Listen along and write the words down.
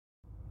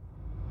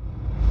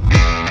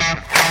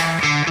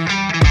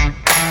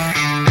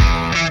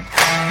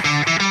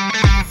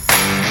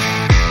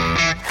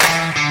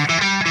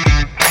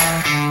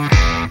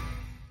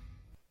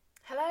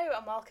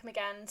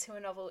again to a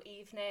novel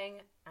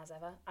evening. As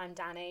ever, I'm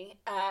Danny.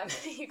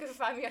 You can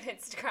find me on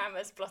Instagram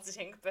as Blotted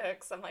Ink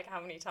Books. I'm like,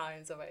 how many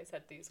times have I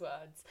said these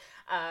words?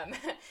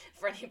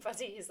 For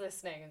anybody who's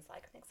listening, it's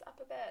like, mix it up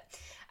a bit.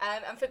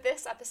 And for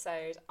this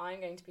episode,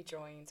 I'm going to be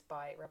joined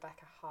by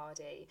Rebecca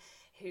Hardy,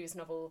 whose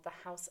novel The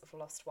House of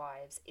Lost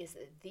Wives is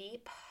the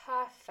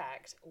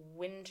perfect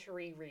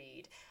wintry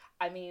read.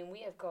 I mean, we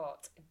have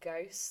got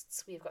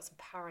ghosts, we've got some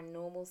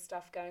paranormal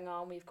stuff going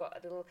on, we've got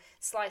a little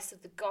slice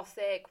of the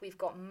gothic, we've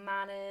got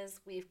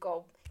manners, we've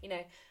got,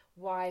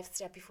 wives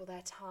dead before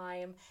their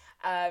time.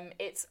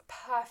 It's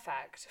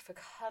perfect for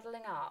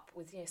cuddling up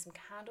with, some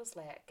candles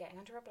lit, getting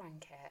under a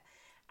blanket,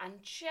 and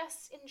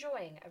just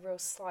enjoying a real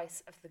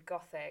slice of the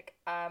gothic.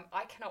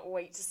 I cannot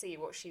wait to see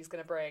what she's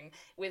going to bring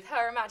with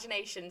her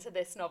imagination to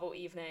this novel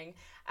evening.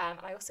 And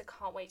I also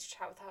can't wait to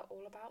chat with her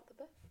all about the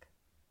book.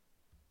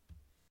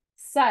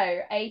 So,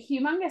 a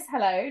humongous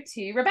hello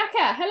to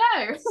Rebecca.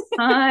 Hello.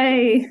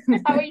 Hi.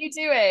 How are you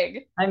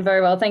doing? I'm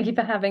very well. Thank you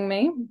for having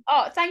me.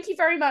 Oh, thank you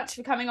very much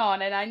for coming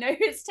on. And I know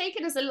it's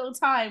taken us a little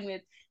time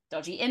with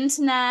dodgy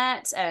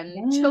internet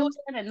and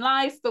children and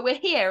life, but we're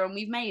here and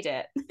we've made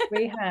it.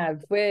 We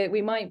have.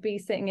 We might be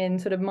sitting in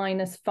sort of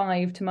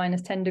 -5 to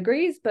 -10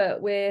 degrees,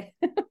 but we're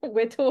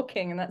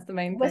talking, and that's the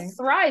main thing. We're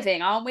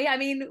thriving, aren't we? I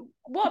mean,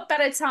 what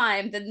better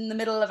time than in the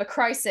middle of a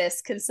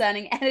crisis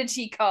concerning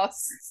energy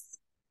costs?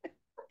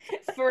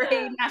 For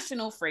a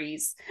national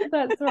freeze.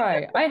 That's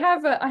right. I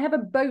have a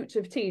boat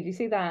of tea. Do you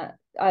see that?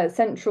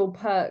 Central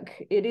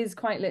Perk. It is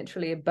quite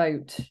literally a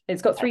boat.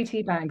 It's got 3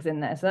 tea bags in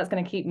there, so that's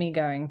going to keep me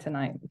going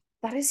tonight.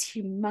 That is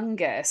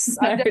humongous.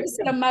 I've never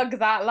seen a mug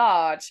that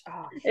large.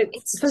 Oh,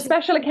 it's for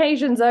special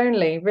occasions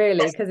only,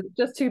 really, because it's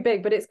just too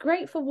big, but it's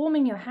great for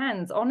warming your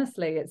hands.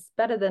 Honestly, it's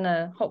better than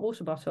a hot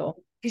water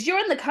bottle. Because you're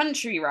in the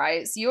country,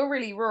 right? So you're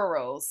really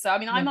rural. So, I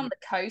mean, I'm on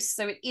the coast,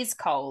 so it is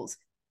cold.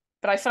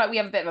 But I feel like we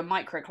have a bit of a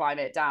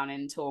microclimate down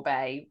in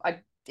Torbay.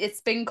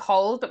 It's been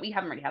cold, but we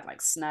haven't really had like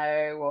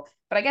snow.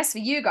 But I guess for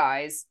you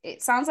guys,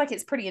 it sounds like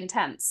it's pretty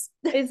intense.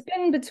 It's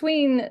been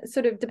between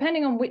sort of,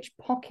 depending on which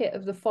pocket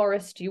of the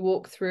forest you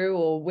walk through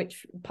or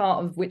which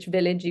part of which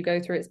village you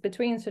go through, it's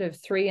between sort of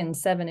 3 and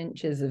 7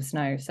 inches of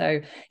snow. So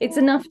it's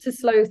enough to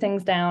slow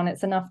things down.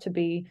 It's enough to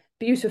be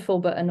beautiful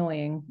but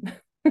annoying.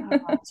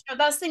 That's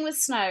the thing with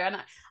snow. And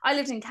I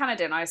lived in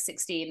Canada when I was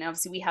 16, and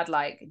obviously we had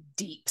like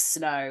deep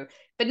snow,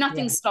 but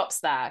nothing stops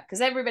there because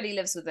everybody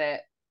lives with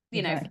it,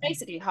 for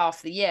basically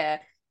half the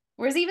year.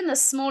 Whereas even the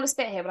smallest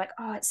bit here, we're like,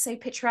 oh, it's so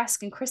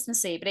picturesque and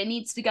Christmassy, but it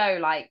needs to go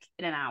like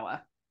in an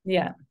hour.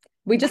 Yeah.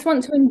 We just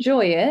want to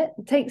enjoy it,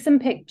 take some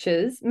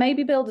pictures,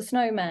 maybe build a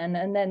snowman,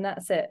 and then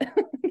that's it.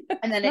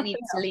 And then it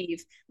needs to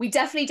leave. We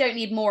definitely don't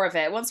need more of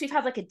it. Once we've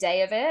had like a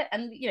day of it,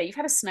 and you've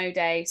had a snow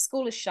day,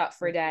 school is shut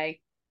for a day,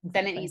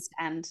 then it needs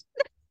to end.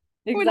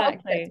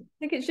 Exactly. I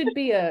think it should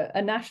be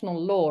a national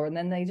law, and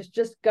then they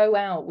just go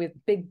out with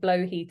big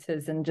blow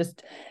heaters and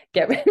just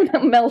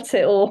melt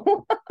it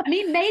all. I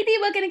mean, maybe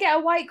we're going to get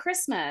a white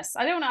Christmas.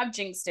 I don't know. I've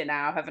jinxed it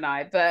now, haven't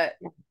I? But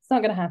it's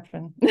not going to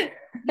happen.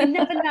 You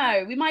never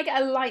know. We might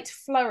get a light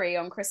flurry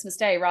on Christmas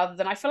Day rather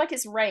than, I feel like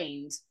it's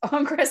rained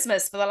on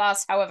Christmas for the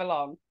last however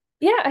long.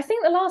 Yeah, I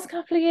think the last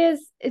couple of years,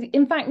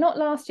 in fact, not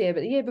last year, but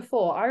the year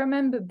before, I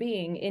remember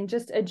being in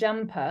just a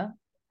jumper,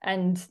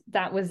 and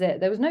that was it.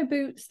 There was no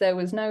boots, there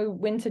was no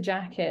winter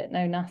jacket,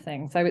 no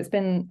nothing. So it's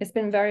been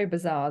very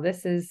bizarre.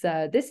 This is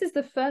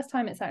the first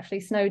time it's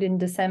actually snowed in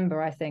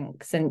December, I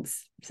think,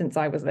 since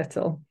I was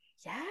little.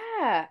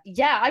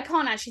 Yeah, I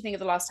can't actually think of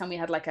the last time we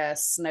had like a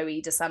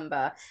snowy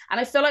December, and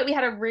I feel like we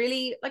had a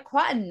really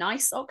quite a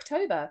nice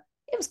October.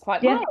 It was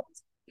quite mild.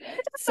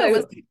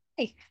 So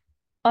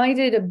I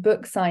did a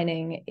book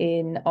signing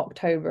in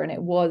October, and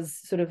it was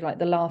sort of like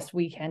the last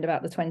weekend,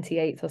 about the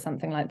 28th or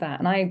something like that.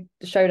 And I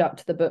showed up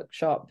to the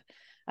bookshop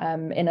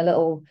in a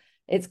little,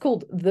 it's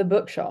called The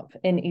Bookshop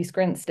in East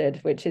Grinstead,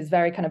 which is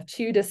very kind of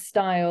Tudor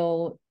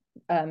style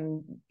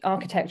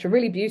architecture,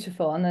 really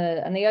beautiful. And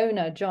the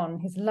owner, John,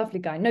 he's a lovely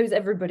guy, knows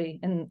everybody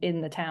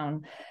in the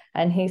town.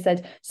 And he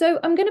said, so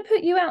I'm going to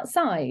put you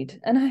outside.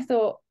 And I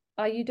thought,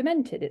 are you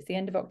demented? It's the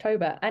end of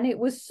October. And it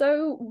was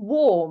so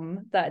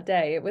warm that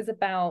day. It was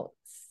about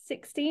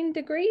 16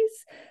 degrees.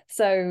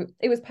 So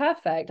it was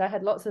perfect. I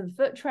had lots of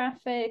foot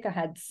traffic. I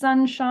had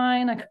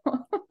sunshine.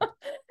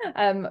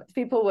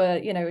 People were,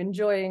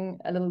 enjoying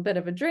a little bit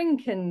of a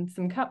drink and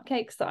some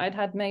cupcakes that I'd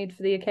had made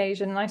for the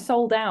occasion. And I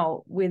sold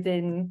out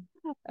within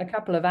a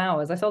couple of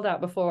hours. I sold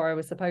out before I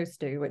was supposed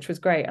to, which was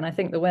great. And I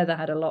think the weather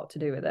had a lot to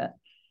do with it.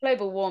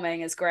 Global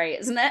warming is great,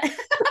 isn't it?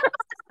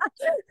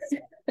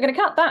 We're going to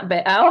cut that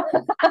bit out.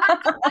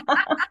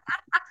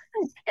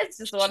 It's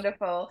just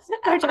wonderful.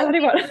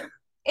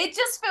 It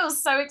just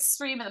feels so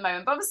extreme at the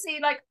moment. But obviously,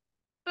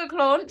 book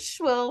launch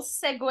will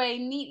segue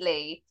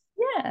neatly.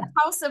 Yeah.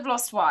 House of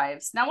Lost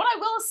Wives. Now, what I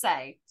will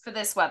say for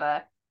this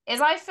weather is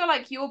I feel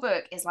like your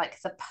book is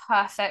like the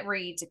perfect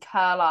read to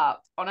curl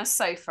up on a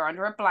sofa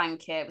under a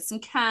blanket with some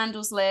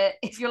candles lit.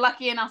 If you're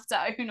lucky enough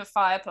to own a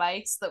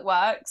fireplace that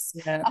works,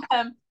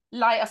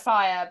 light a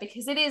fire,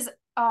 because it is,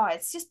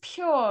 it's just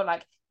pure,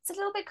 It's a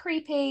little bit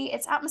creepy.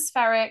 It's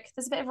atmospheric.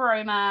 There's a bit of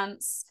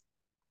romance.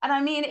 And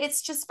I mean,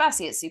 it's just,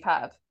 firstly, it's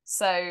superb.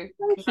 So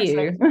Thank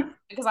you.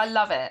 because I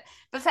love it.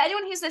 But for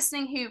anyone who's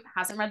listening who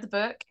hasn't read the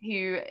book,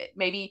 who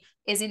maybe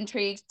is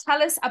intrigued,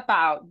 tell us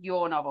about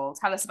your novel.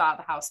 Tell us about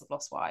The House of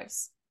Lost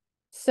Wives.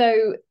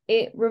 So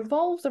it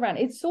revolves around,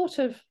 it's sort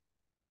of,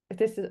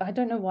 I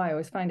don't know why I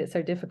always find it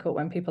so difficult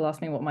when people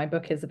ask me what my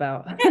book is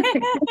about,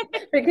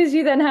 because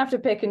you then have to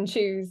pick and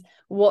choose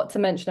what to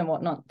mention and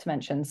what not to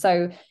mention.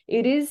 So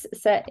it is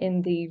set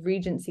in the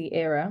Regency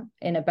era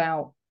in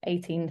about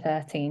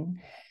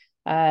 1813.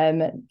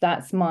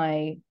 That's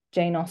my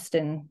Jane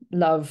Austen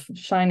love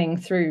shining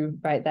through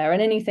right there,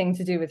 and anything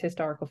to do with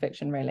historical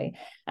fiction, really.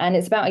 And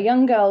it's about a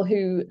young girl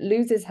who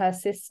loses her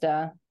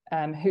sister,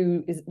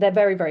 they're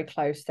very, very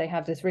close. They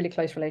have this really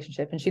close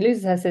relationship, and she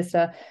loses her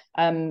sister,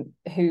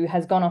 who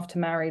has gone off to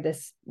marry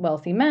this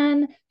wealthy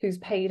man who's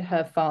paid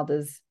her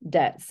father's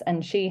debts,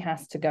 and she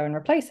has to go and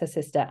replace her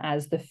sister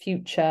as the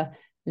future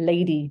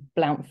Lady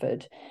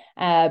Blountford.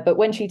 But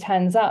when she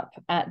turns up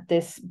at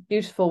this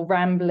beautiful,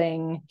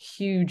 rambling,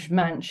 huge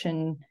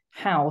mansion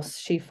house,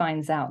 she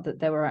finds out that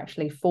there were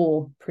actually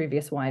 4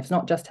 previous wives,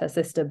 not just her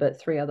sister, but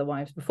 3 other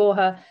wives before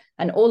her.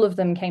 And all of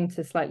them came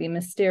to slightly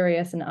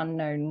mysterious and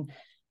unknown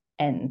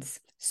ends.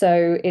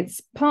 So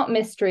it's part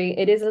mystery.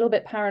 It is a little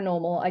bit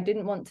paranormal. I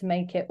didn't want to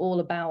make it all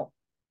about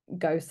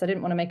ghosts. I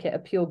didn't want to make it a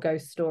pure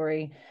ghost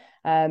story.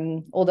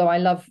 Although I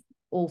love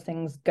all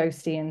things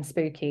ghosty and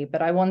spooky,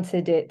 but I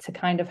wanted it to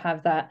kind of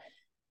have that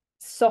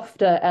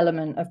softer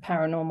element of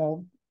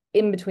paranormal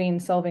in between,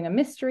 solving a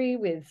mystery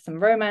with some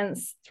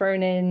romance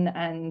thrown in,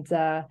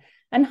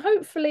 and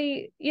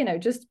hopefully,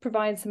 just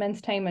provide some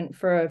entertainment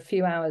for a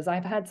few hours.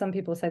 I've had some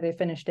people say they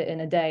finished it in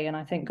a day, and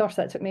I think, gosh,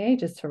 that took me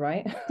ages to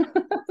write.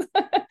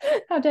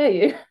 How dare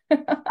you?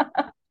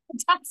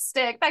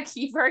 Fantastic. Thank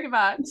you very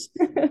much.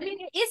 I mean,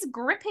 it is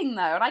gripping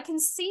though, and I can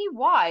see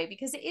why,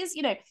 because it is,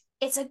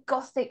 it's a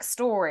gothic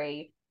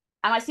story.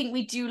 And I think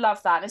we do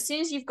love that. And as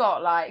soon as you've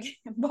got like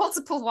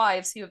multiple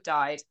wives who have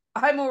died,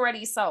 I'm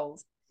already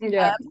sold.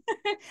 Yeah.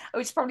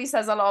 Which probably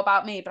says a lot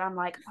about me, but I'm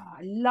like, oh,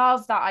 I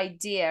love that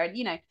idea.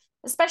 And,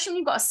 especially when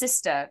you've got a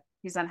sister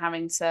who's then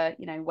having to,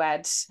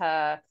 wed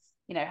her,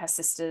 her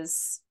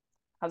sister's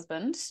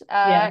husband.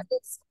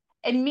 It's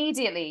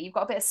immediately you've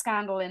got a bit of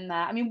scandal in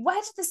there. I mean,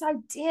 where did this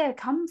idea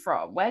come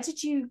from? Where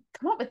did you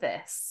come up with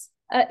this?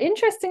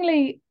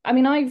 Interestingly, I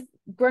mean, I've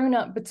grown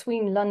up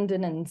between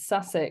London and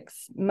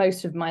Sussex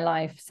most of my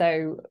life.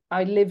 So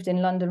I lived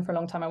in London for a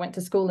long time. I went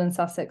to school in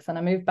Sussex and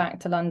I moved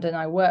back to London.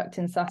 I worked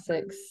in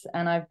Sussex,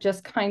 and I've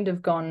just kind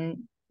of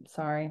gone,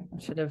 sorry,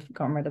 I should have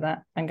gotten rid of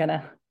that. I'm going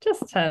to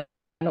just turn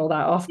all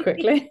that off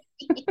quickly.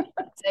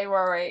 Don't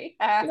worry.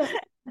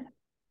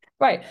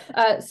 Right.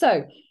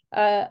 So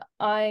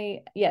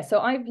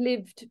I've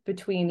lived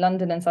between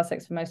London and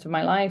Sussex for most of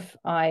my life.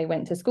 I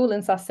went to school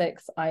in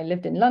Sussex. I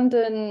lived in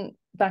London,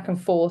 back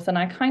and forth. And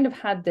I kind of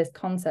had this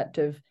concept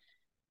of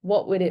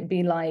what would it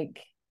be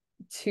like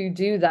to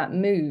do that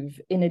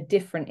move in a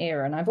different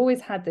era. And I've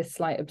always had this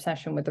slight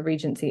obsession with the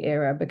Regency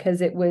era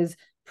because it was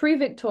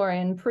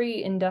pre-Victorian,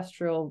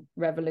 pre-industrial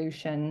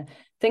revolution.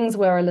 Things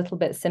were a little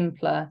bit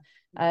simpler,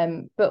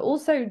 but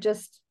also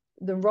just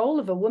the role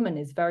of a woman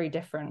is very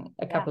different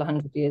a couple of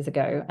hundred years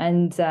ago.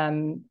 And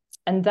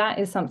that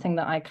is something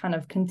that I kind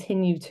of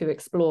continue to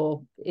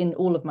explore in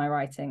all of my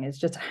writing, is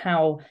just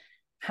how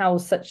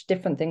such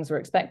different things were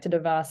expected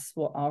of us,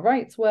 what our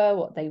rights were,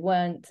 what they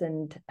weren't,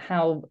 and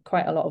how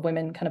quite a lot of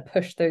women kind of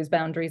pushed those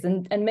boundaries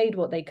and made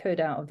what they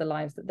could out of the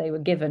lives that they were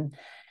given.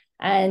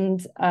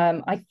 And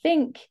I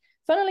think,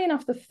 funnily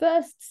enough, the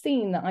first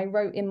scene that I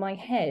wrote in my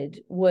head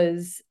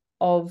was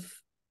of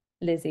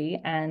Lizzie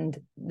and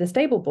the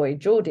stable boy,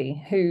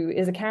 Geordie, who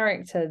is a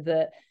character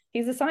that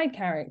he's a side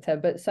character,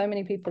 but so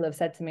many people have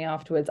said to me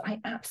afterwards,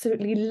 I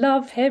absolutely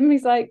love him.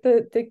 He's like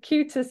the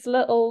cutest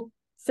little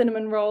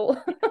cinnamon roll.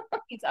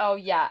 Oh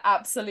yeah,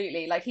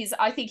 absolutely. Like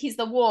I think he's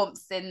the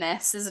warmth in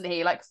this, isn't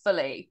he? Like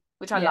fully,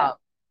 which I love.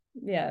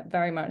 Yeah,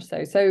 very much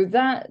so. So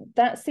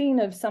that scene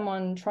of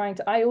someone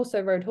I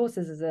also rode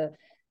horses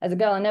as a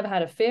girl. I never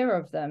had a fear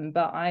of them,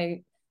 but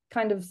I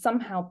kind of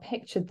somehow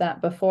pictured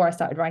that before I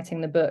started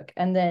writing the book,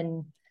 and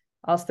then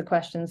asked the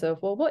questions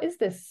of, well, what is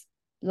this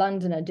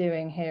Londoner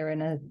doing here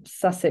in a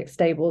Sussex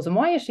stables, and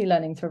why is she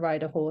learning to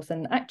ride a horse?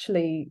 And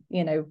actually,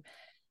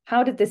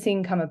 how did this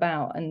scene come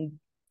about? And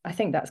I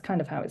think that's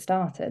kind of how it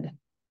started.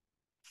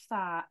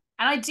 That,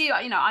 and I do,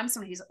 I'm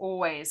someone who's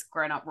always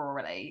grown up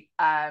rurally.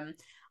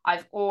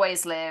 I've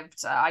always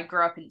lived, I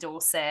grew up in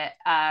Dorset.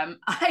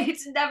 I'd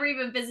never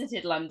even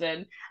visited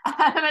London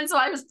until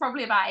I was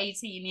probably about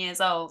 18 years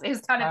old. It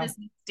was kind of this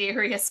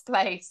mysterious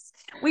place.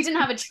 We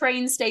didn't have a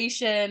train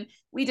station.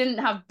 We didn't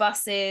have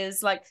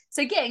buses.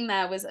 So getting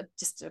there was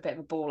just a bit of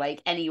a ball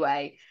ache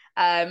anyway.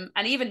 And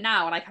even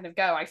now when I kind of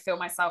go, I feel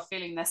myself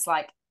feeling this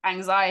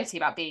anxiety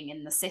about being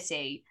in the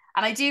city.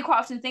 And I do quite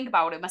often think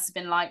about what it must have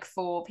been like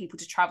for people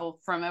to travel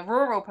from a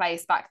rural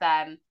place back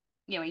then.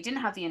 You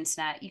didn't have the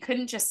internet. You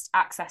couldn't just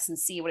access and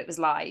see what it was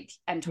like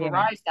and to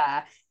arrive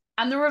there.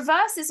 And the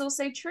reverse is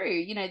also true.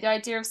 You know, the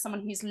idea of someone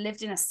who's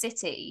lived in a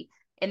city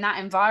in that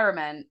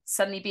environment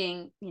suddenly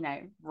being, you know,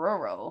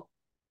 rural,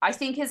 I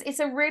think it's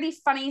a really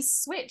funny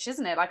switch,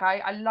 isn't it? Like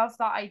I love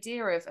that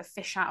idea of a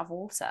fish out of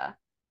water.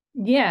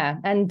 Yeah,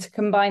 and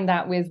combine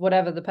that with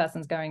whatever the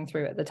person's going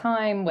through at the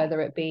time,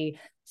 whether it be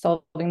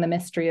solving the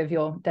mystery of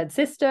your dead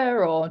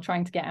sister or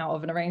trying to get out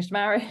of an arranged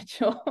marriage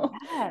or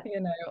Yeah. you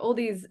know, all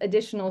these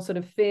additional sort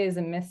of fears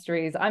and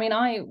mysteries. I mean,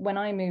 when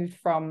I moved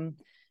from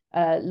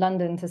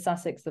London to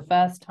Sussex the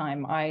first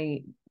time,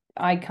 I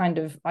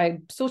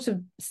sort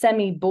of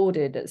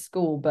semi-boarded at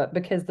school, but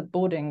because the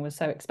boarding was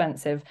so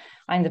expensive,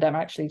 I ended up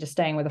actually just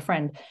staying with a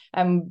friend.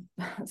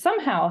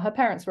 Somehow her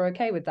parents were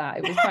okay with that.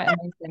 It was quite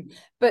amazing.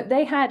 But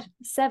they had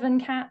 7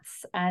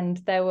 cats and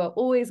there were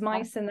always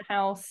mice in the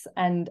house.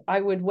 And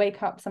I would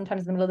wake up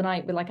sometimes in the middle of the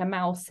night with like a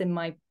mouse in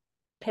my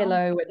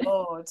pillow.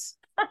 Oh, Lord.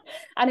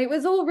 And it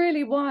was all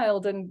really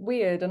wild and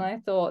weird, and I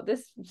thought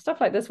this stuff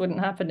like this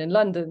wouldn't happen in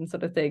London,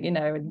 sort of thing, you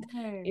know. And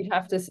you'd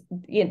have to,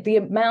 you know, the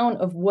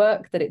amount of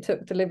work that it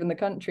took to live in the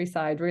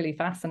countryside really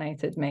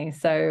fascinated me.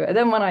 So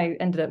then when I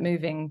ended up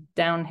moving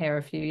down here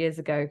a few years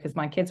ago, because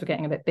my kids were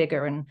getting a bit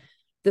bigger and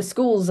the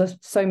schools are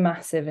so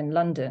massive in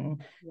London,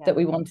 that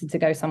we wanted to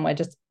go somewhere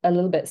just a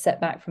little bit set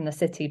back from the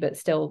city but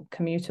still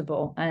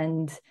commutable.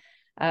 And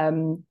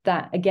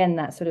that again,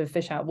 that sort of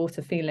fish out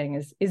water feeling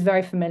is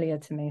very familiar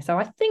to me. So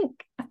I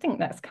think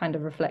that's kind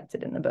of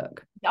reflected in the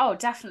book. Oh,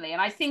 definitely.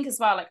 And I think as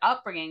well, like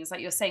upbringings, like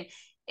you're saying,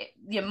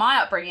 my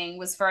upbringing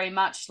was very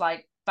much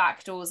like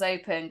back doors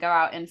open, go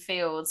out in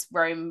fields,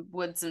 roam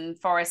woods and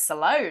forests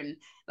alone.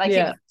 Like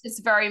it was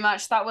just very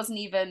much, that wasn't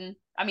even,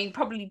 I mean,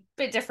 probably a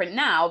bit different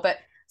now, but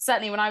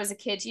certainly when I was a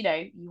kid, you know,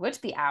 you would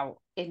be out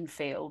in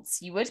fields,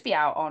 you would be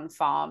out on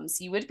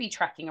farms, you would be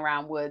trekking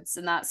around woods.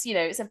 And that's, you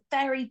know, it's a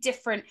very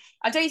different,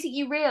 I don't think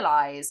you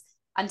realize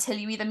until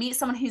you either meet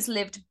someone who's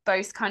lived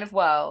both kind of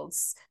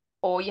worlds,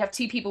 or you have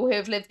 2 people who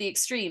have lived the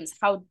extremes,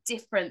 how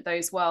different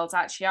those worlds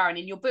actually are. And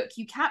in your book,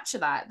 you capture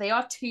that. They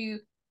are 2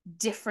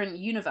 different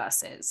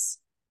universes.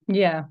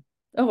 Yeah.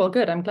 Oh, well,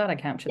 good. I'm glad I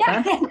captured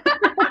that.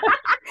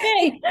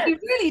 You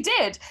really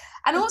did.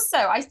 And also,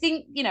 I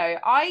think, you know,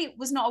 I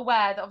was not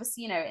aware that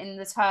obviously, you know, in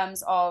the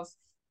terms of,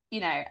 you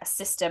know, a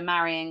sister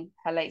marrying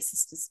her late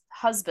sister's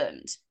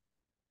husband,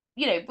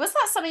 you know, was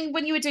that something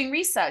when you were doing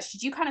research,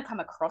 did you kind of come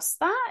across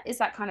that? Is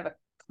that kind of a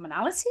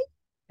commonality?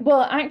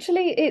 Well,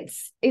 actually,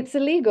 it's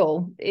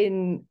illegal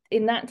in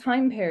that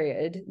time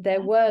period.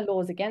 There were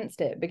laws against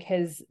it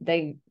because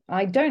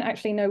I don't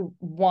actually know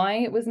why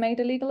it was made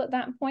illegal at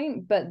that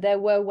point, but there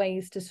were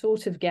ways to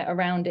sort of get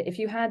around it. If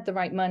you had the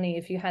right money,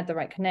 if you had the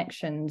right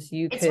connections,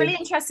 It's really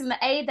interesting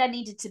that A, there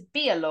needed to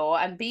be a law,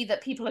 and B,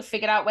 that people have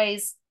figured out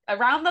ways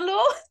around the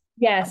law.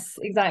 Yes,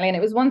 exactly. And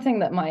it was one thing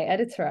that my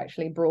editor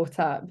actually brought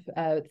up.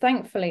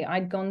 Thankfully,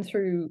 I'd gone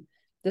through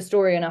the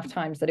story enough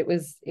times that it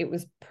was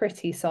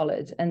pretty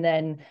solid. And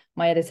then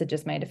my editor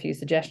just made a few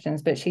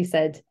suggestions, but she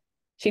said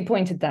she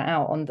pointed that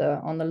out on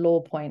the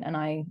law point, and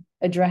I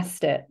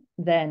addressed it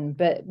then.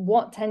 But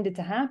what tended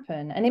to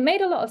happen, and it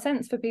made a lot of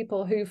sense for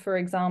people who, for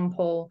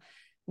example,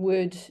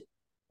 would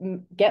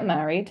get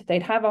married,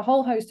 they'd have a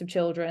whole host of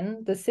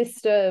children, the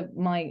sister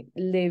might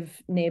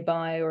live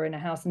nearby or in a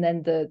house, and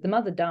then the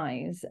mother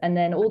dies, and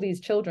then all these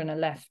children are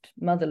left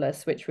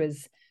motherless, which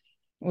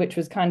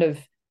was kind of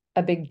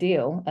a big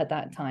deal at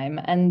that time,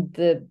 and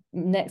the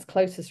next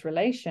closest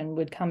relation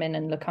would come in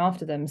and look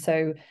after them.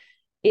 So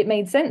it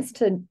made sense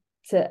to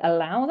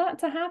allow that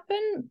to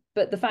happen,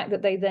 but the fact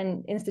that they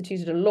then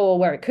instituted a law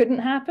where it couldn't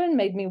happen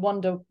made me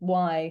wonder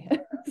why.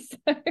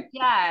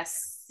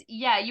 Yes.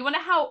 Yeah, you wonder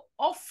how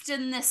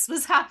often this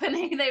was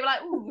happening. They were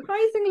like, ooh,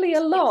 surprisingly a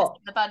lot.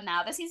 The bud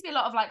now. There seems to be a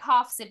lot of like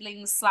half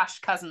siblings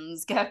 /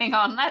 cousins going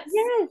on. Let's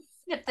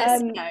get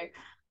this, you know.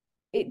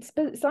 It's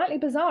slightly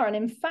bizarre. And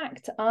in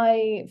fact,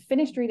 I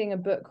finished reading a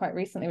book quite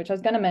recently, which I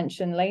was going to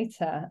mention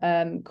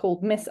later,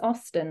 called Miss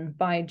Austen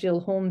by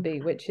Jill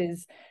Hornby, which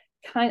is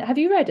have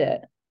you read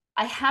it?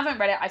 I haven't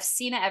read it. I've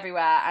seen it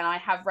everywhere, and I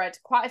have read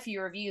quite a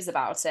few reviews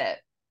about it.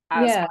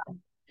 Well.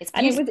 It's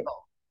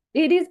beautiful.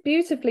 It is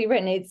beautifully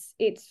written.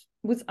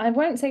 I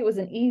won't say it was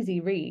an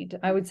easy read.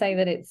 I would say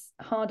that it's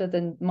harder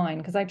than mine,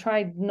 because I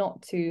tried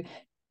not to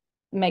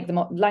make the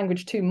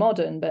language too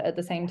modern, but at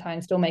the same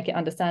time still make it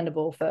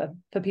understandable for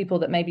people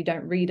that maybe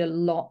don't read a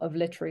lot of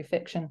literary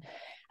fiction.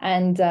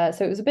 And so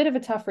it was a bit of a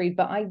tough read,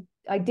 but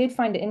I did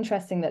find it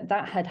interesting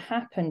that had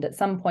happened at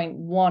some point.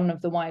 One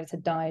of the wives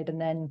had died, and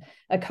then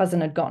a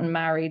cousin had gotten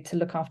married to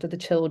look after the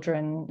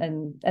children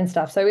and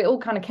stuff. So it all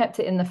kind of kept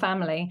it in the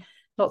family.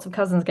 Lots of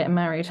cousins getting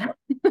married.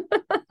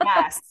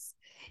 Yes.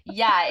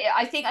 Yeah,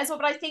 I think as well,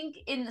 but I think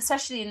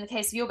especially in the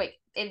case of your book,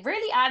 it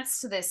really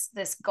adds to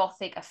this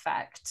gothic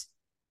effect,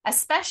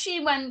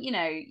 especially when, you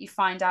know, you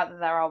find out that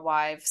there are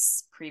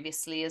wives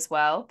previously as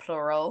well,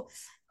 plural.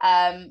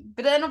 But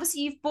then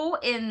obviously you've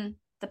brought in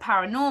the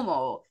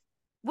paranormal.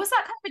 Was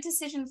that kind of a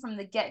decision from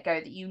the get-go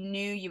that you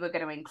knew you were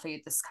going to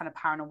include this kind of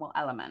paranormal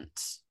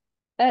element?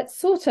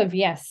 Sort of,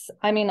 yes.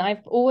 I mean,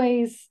 I've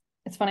always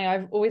it's funny,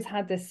 I've always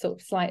had this sort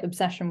of slight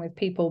obsession with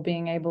people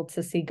being able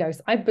to see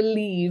ghosts. I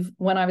believe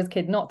when I was a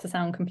kid, not to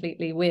sound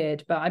completely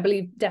weird, but I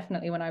believe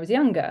definitely when I was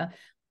younger,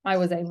 I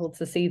was able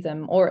to see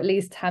them, or at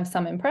least have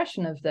some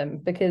impression of them,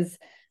 because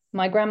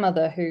my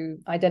grandmother, who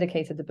I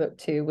dedicated the book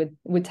to,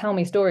 would tell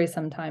me stories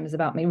sometimes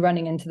about me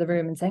running into the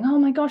room and saying, "Oh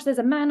my gosh, there's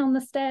a man on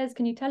the stairs.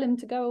 Can you tell him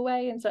to go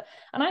away?" And so,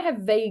 and I have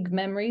vague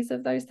memories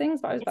of those things,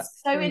 but I was about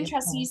It's so 3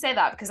 interesting you say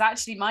that, because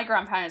actually my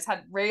grandparents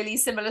had really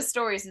similar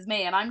stories as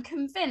me, and I'm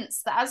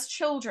convinced that as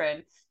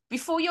children,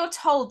 before you're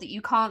told that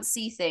you can't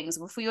see things,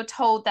 before you're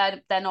told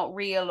that they're not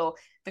real, or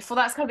before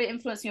that's kind of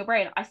influencing your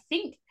brain, I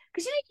think,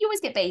 because you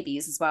always get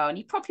babies as well, and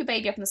you prop your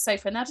baby up on the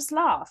sofa and they'll just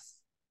laugh.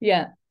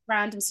 Yeah.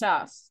 Random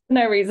stuff.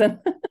 No reason.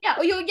 Yeah,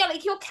 or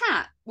like your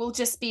cat will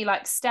just be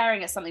like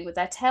staring at something with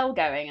their tail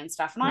going and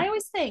stuff. And I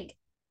always think,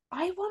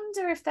 I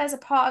wonder if there's a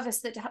part of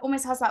us that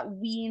almost has that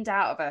weaned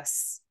out of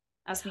us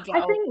as we get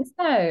older. I think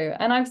so.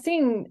 And I've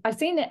seen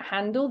it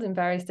handled in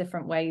various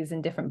different ways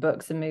in different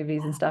books and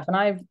movies and stuff. And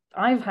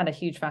I've had a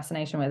huge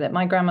fascination with it.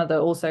 My grandmother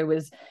also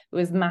was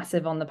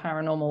massive on the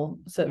paranormal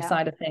sort of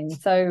side of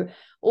things. So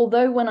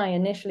although when I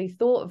initially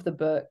thought of the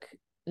book,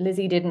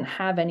 Lizzie didn't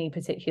have any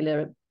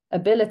particular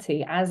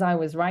ability, as I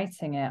was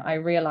writing it, I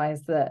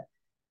realized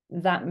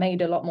that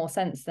made a lot more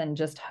sense than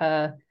just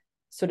her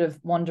sort of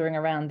wandering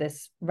around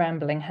this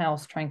rambling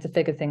house trying to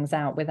figure things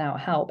out without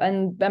help.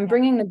 And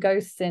bringing the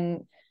ghosts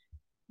in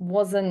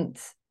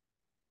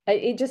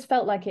it just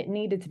felt like it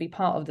needed to be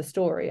part of the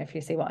story, if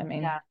you see what I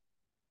mean.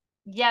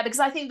 Yeah,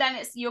 because I think then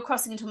you're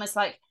crossing into almost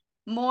like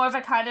more of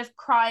a kind of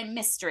crime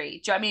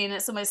mystery. Do you know what I mean?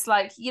 It's almost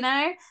like,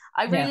 I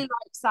really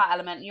liked that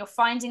element. You're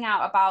finding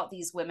out about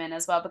these women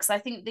as well, because I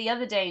think the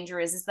other danger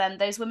is then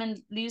those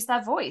women lose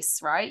their voice,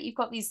 right? You've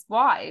got these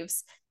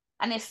wives,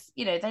 and if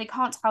they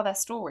can't tell their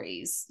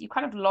stories, you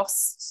kind of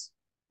lost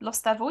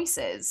their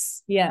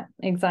voices. Yeah,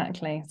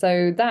 exactly.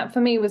 So that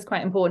for me was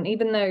quite important,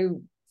 even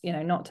though,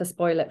 not to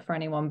spoil it for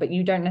anyone, but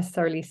you don't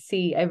necessarily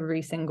see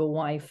every single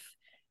wife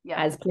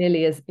as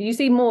clearly as you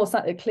see, more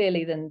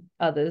clearly than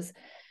others.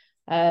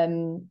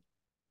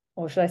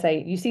 Or should I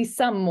say, you see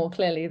some more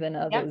clearly than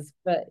others,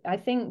 but I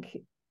think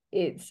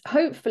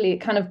hopefully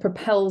it kind of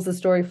propels the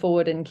story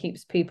forward and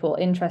keeps people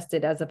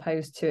interested, as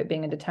opposed to it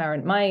being a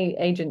deterrent. My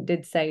agent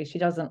did say she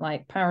doesn't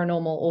like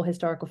paranormal or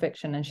historical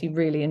fiction, and she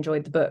really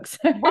enjoyed the books.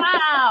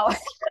 Wow.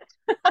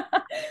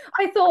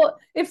 I thought,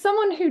 if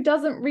someone who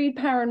doesn't read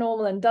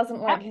paranormal and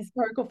doesn't like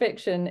historical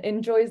fiction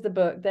enjoys the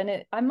book,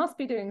 then I must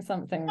be doing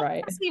something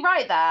right. Must be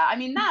right there. I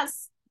mean,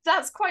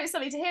 that's quite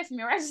something to hear from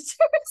your editor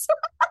as well.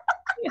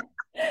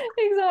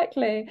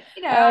 Exactly.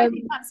 I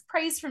think that's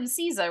praise from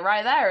Caesar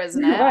right there,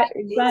 isn't it? Right,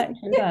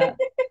 exactly that.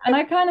 And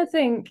I kind of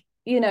think,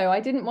 I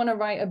didn't want to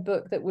write a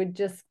book that would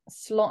just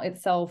slot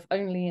itself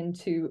only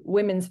into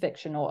women's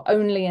fiction, or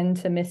only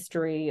into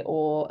mystery,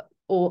 or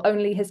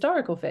only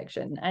historical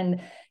fiction.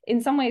 And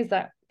in some ways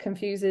that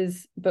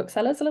confuses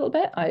booksellers a little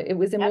bit. It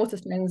was in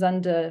Waterstones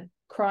under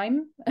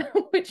crime,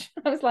 which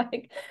I was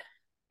like,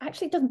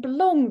 actually it doesn't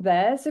belong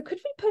there. So could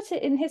we put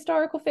it in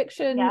historical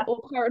fiction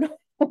or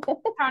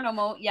paranormal?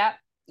 Paranormal, yeah.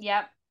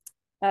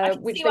 I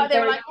can see why they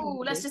were like,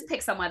 oh, let's just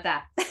pick somewhere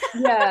there.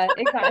 Yeah,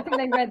 exactly. I think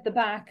they read the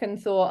back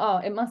and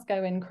thought, it must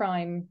go in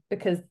crime,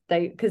 because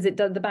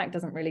the back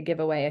doesn't really give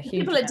away a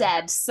huge people are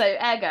dead, so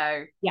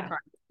ergo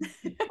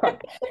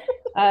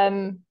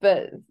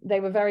but they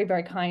were very,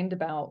 very kind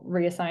about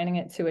reassigning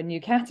it to a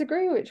new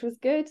category, which was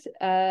good.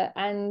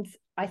 And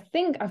I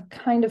think I've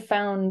kind of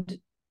found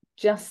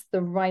just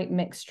the right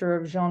mixture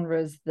of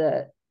genres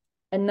that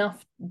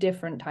enough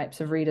different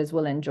types of readers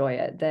will enjoy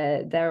it.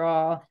 There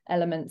are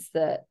elements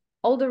that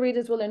older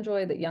readers will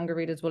enjoy, that younger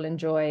readers will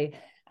enjoy,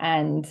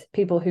 and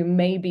people who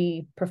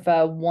maybe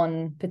prefer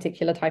one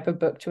particular type of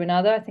book to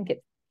another. I think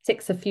it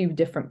ticks a few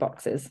different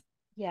boxes.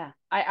 Yeah,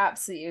 I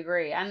absolutely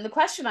agree. And the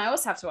question I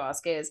also have to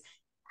ask is,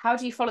 how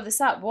do you follow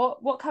this up?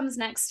 What comes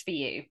next for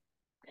you?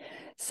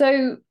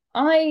 So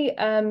I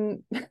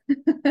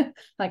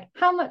like,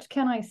 how much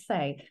can I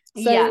say?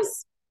 So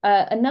yes.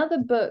 Another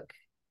book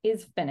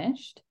is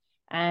finished,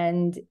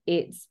 and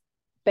it's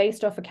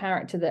based off a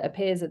character that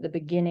appears at the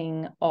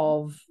beginning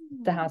of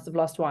The House of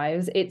Lost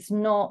Wives. It's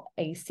not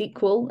a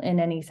sequel in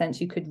any sense.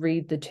 You could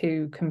read the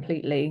two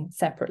completely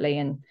separately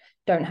and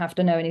don't have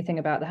to know anything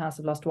about The House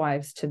of Lost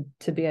Wives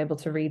to be able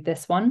to read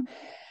this one.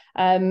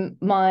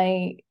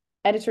 My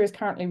editor is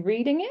currently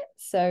reading it,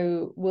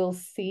 so we'll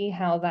see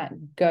how that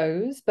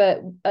goes. But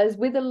as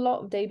with a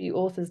lot of debut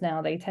authors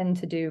now, they tend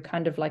to do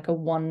kind of like a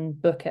one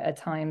book at a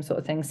time sort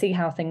of thing, see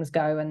how things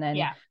go, and then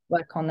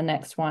work on the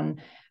next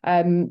one.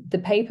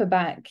 The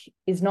paperback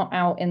is not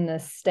out in the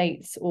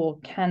States or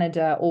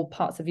Canada or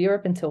parts of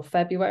Europe until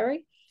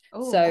February.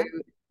 Ooh. So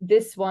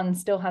this one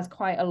still has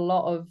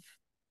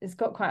it's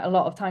got quite a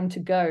lot of time to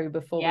go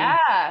before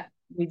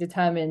we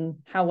determine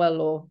how well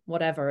or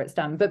whatever it's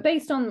done. But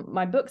based on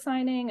my book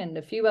signing and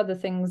a few other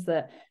things,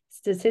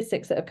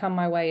 statistics that have come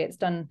my way, it's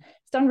done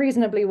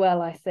reasonably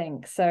well, I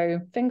think.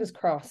 So fingers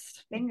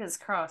crossed. Fingers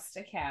crossed.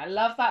 Okay, I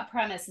love that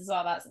premise as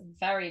well. That's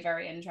very,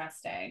 very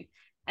interesting.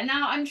 And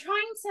now I'm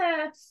trying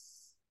to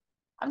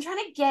I'm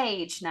trying to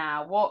gauge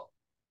now what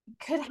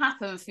could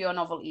happen for your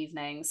novel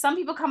evening. Some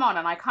people come on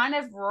and I kind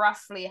of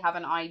roughly have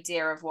an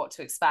idea of what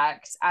to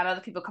expect, and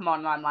other people come on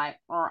and I'm like,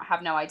 oh, I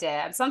have no idea.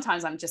 And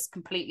sometimes I'm just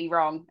completely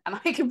wrong and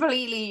I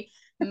completely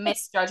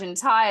misjudge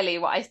entirely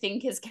what I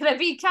think is going to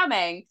be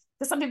coming,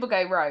 because some people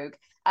go rogue.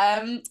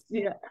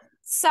 Yeah.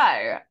 So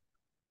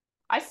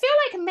I feel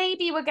like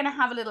maybe we're going to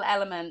have a little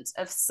element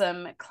of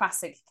some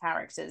classic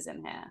characters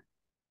in here.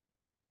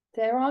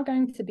 There are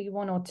going to be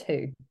one or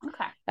two.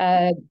 Okay.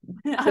 I'm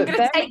going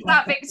to take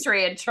that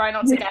victory and try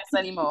not to guess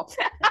anymore.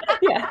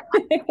 Yeah,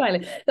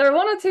 exactly. There are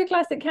one or two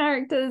classic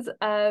characters.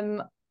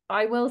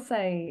 I will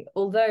say,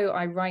 although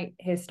I write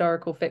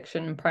historical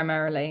fiction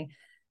primarily,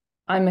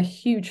 I'm a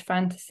huge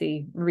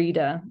fantasy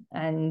reader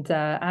and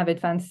avid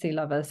fantasy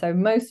lover. So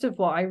most of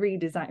what I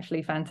read is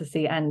actually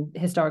fantasy and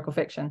historical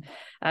fiction.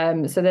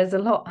 So there's a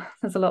lot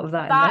of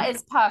that. That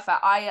is perfect.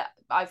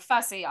 I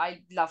firstly, I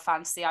love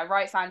fantasy. I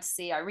write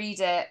fantasy. I read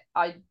it.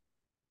 I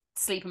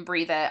sleep and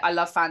breathe it. I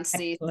love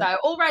fantasy. Excellent. So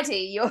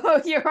already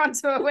you're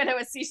onto a winner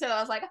with Susha. I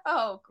was like,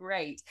 oh,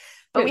 great.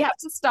 But we have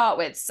to start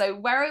with, so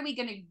where are we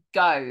going to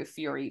go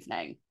for your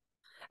evening?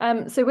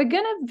 So we're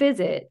going to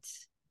visit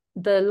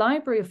the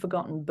Library of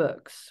Forgotten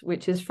Books,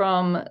 which is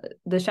from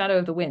The Shadow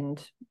of the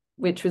Wind,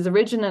 which was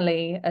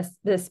originally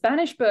the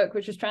Spanish book,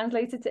 which was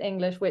translated to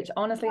English, which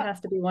honestly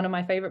has to be one of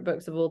my favorite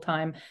books of all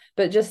time.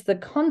 But just the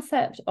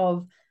concept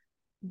of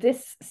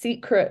this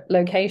secret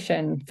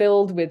location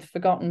filled with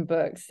forgotten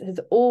books has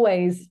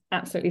always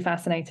absolutely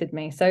fascinated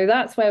me. So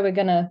that's where we're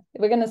gonna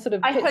sort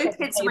of. I hope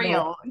it's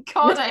real.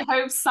 God, I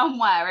hope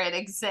somewhere it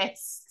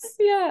exists.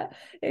 Yeah,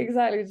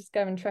 exactly. Just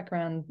go and trek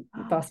around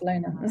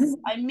Barcelona.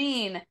 I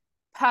mean,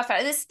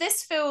 perfect.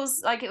 This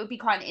feels like it would be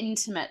quite an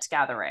intimate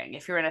gathering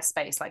if you're in a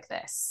space like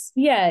this.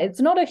 Yeah, it's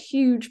not a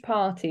huge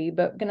party,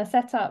 but we're gonna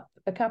set up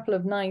a couple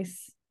of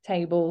nice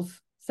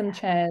tables, some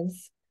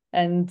chairs,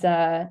 and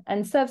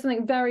serve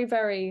something very,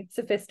 very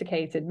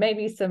sophisticated.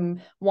 Maybe some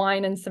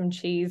wine and some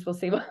cheese. We'll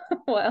see what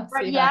else.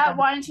 Right, yeah,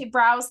 why don't you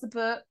browse the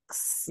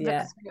books?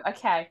 Yeah.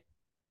 Okay.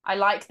 I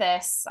like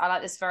this. I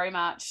like this very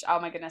much. Oh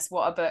my goodness,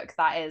 what a book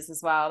that is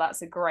as well.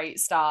 That's a great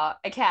start.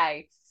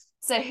 Okay.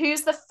 So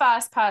who's the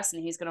first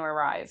person who's going to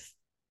arrive?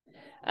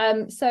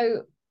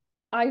 So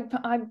I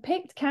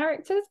picked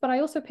characters, but I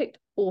also picked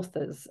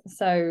authors.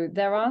 So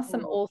there are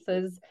some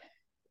authors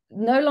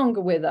no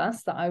longer with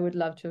us that I would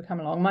love to have come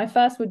along. My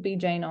first would be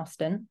Jane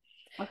Austen.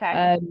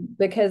 Okay.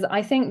 Because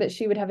I think that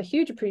she would have a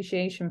huge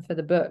appreciation for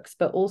the books,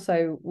 but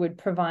also would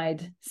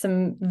provide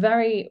some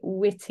very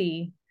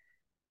witty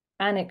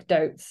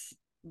anecdotes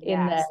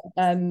in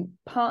there.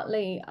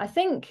 Partly, I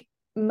think,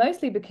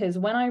 mostly because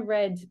when I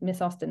read Miss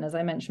Austen, as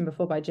I mentioned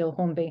before, by Jill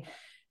Hornby,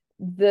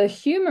 the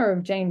humor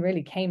of Jane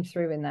really came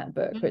through in that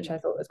book, which I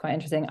thought was quite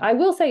interesting. I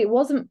will say it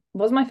was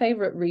my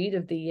favorite read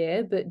of the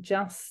year, but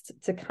just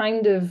to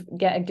kind of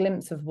get a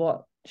glimpse of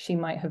what she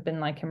might have been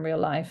like in real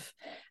life,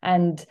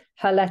 and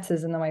her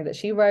letters and the way that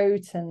she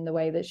wrote and the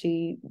way that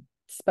she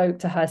spoke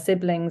to her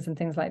siblings and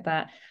things like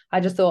that. I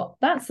just thought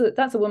that's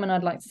a woman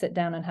I'd like to sit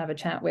down and have a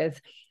chat with.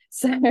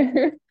 So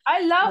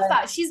I love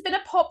that. She's been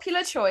a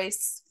popular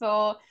choice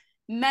for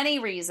many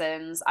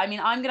reasons. I mean,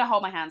 I'm going to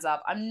hold my hands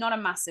up. I'm not a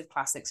massive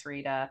classics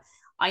reader.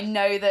 I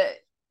know that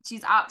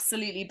she's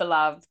absolutely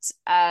beloved.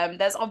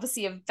 There's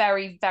obviously a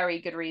very,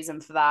 very good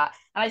reason for that.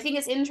 And I think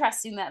it's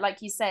interesting that,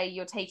 like you say,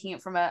 you're taking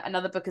it from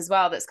another book as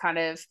well that's kind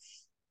of,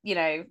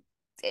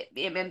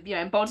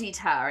 embodied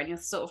her, and you're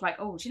sort of like,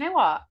 oh, do you know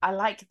what? I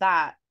like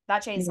that.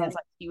 That Jane sounds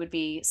like she would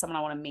be someone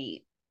I want to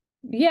meet.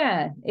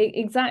 Yeah,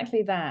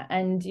 exactly that.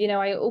 And,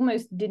 I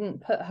almost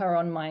didn't put her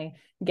on my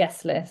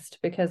guest list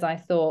because I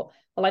thought,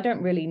 well, I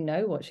don't really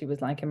know what she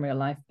was like in real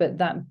life, but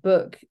that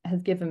book has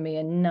given me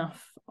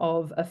enough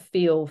of a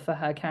feel for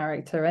her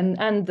character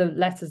and the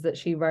letters that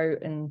she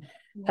wrote and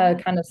her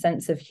kind of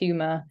sense of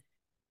humor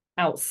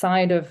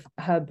outside of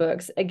her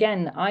books.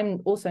 Again,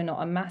 I'm also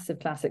not a massive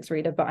classics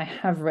reader, but I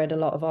have read a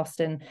lot of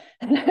Austen.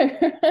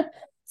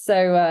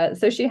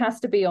 So she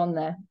has to be on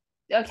there.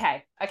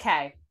 Okay.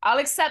 I'll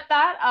accept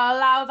that. I'll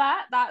allow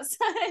that. That's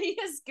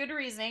yes, good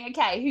reasoning.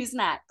 Okay, who's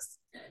next?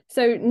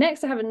 So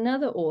next I have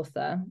another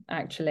author,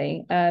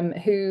 actually,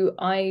 who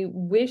I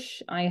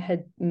wish I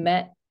had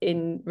met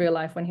in real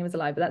life when he was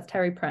alive, but that's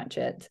Terry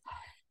Pratchett.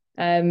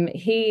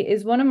 He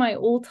is one of my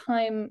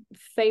all-time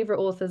favorite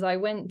authors. I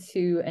went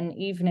to an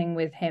evening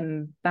with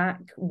him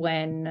back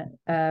when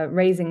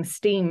Raising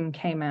Steam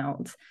came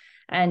out.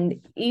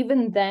 And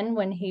even then,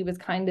 when he was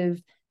kind of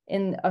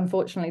in,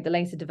 unfortunately, the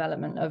later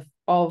development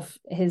of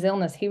his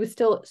illness, he was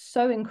still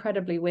so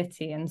incredibly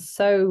witty and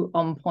so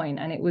on point.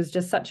 And it was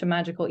just such a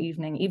magical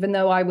evening, even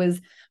though I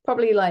was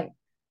probably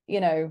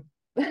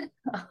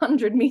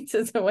 100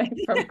 meters away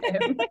from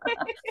him.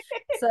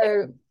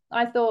 So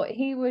I thought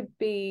he would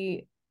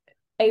be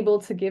able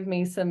to give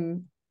me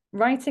some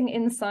writing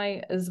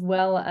insight as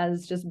well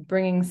as just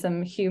bringing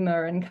some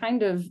humor and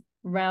kind of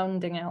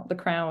rounding out the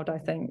crowd, I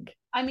think.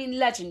 I mean,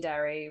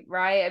 legendary,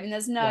 right? I mean,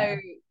 there's no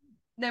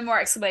more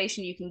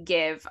explanation you can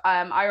give.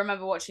 I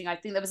remember watching, I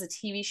think there was a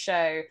TV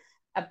show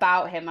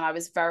about him when I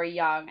was very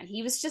young, and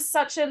he was just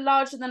such a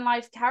larger than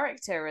life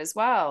character as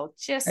well.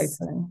 Just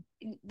Totally.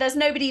 there's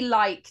nobody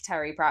like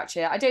Terry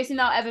Pratchett. I don't think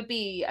there'll ever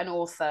be an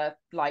author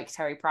like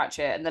Terry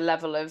Pratchett and the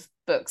level of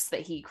books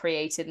that he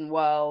created and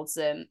worlds,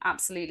 and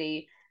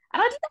absolutely.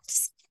 And I'd love to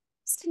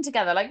see them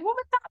together. Like, what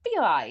would that be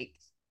like?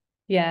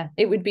 Yeah,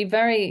 it would be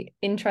very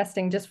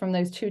interesting just from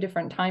those two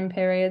different time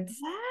periods.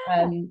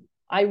 Yeah.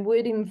 I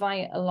would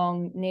invite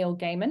along Neil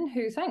Gaiman,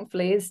 who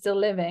thankfully is still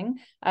living.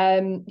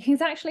 He's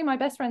actually my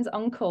best friend's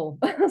uncle.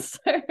 so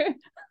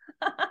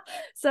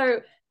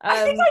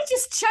I think I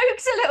just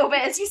choked a little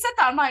bit as you said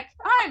that. I'm like,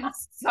 I'm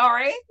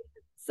sorry.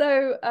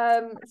 So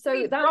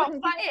that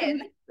wouldn't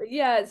in.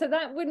 Yeah, so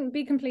that wouldn't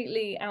be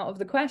completely out of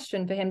the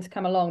question for him to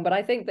come along, but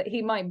I think that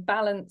he might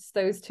balance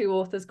those two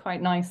authors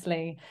quite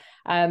nicely.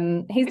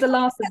 He's the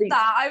last of the.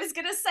 I was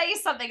gonna say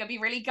something. I'd be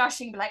really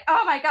gushing, be like,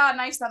 "Oh my god!"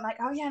 And I just, I'm like,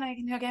 "Oh yeah, no,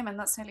 Neil Gaiman,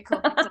 that's totally cool."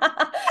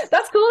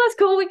 That's cool. That's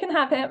cool. We can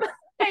have him.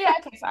 Yeah,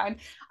 okay, fine.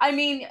 I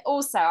mean,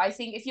 also, I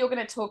think if you're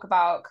going to talk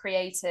about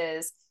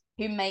creators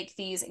who make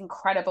these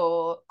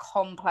incredible,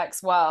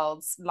 complex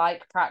worlds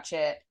like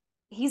Pratchett,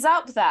 he's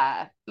up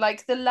there.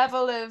 Like the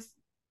level of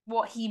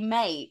what he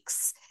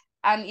makes,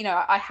 and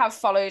I have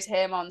followed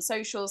him on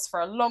socials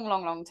for a long,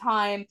 long, long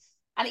time.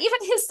 And even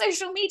his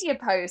social media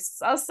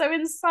posts are so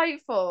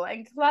insightful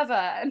and clever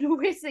and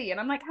witty. And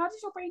I'm like, how did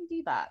your brain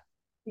do that?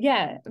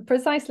 Yeah,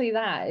 precisely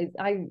that.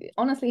 I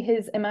honestly,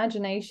 his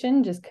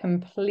imagination just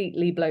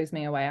completely blows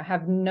me away. I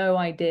have no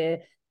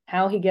idea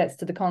how he gets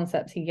to the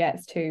concepts he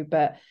gets to,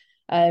 but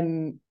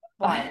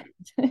Wow.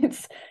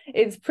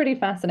 it's pretty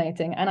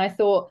fascinating. And I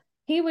thought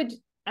he would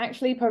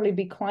actually probably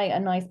be quite a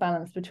nice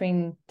balance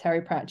between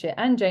Terry Pratchett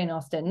and Jane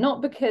Austen,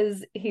 not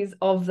because he's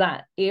of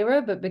that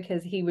era, but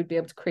because he would be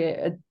able to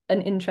create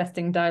an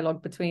interesting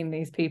dialogue between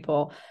these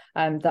people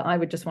that I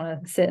would just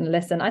want to sit and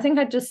listen. I think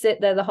I'd just sit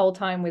there the whole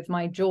time with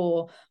my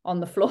jaw on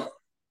the floor.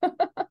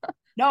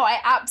 No, I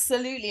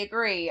absolutely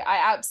agree.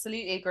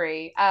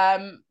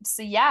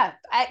 So yeah,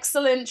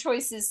 excellent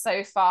choices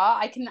so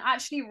far. I can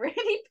actually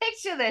really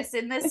picture this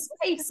in this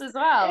space as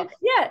well.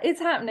 Yeah,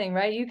 it's happening,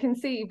 right? You can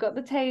see you've got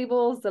the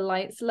tables, the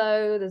light's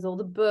low, there's all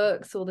the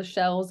books, all the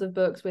shelves of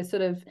books. We're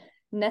sort of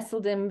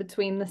nestled in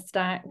between the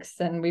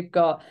stacks, and we've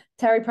got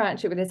Terry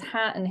Pratchett with his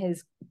hat and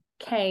his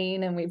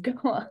cane, and we've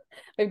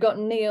got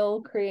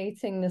Neil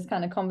creating this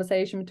kind of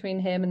conversation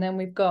between him, and then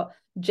we've got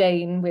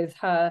Jane with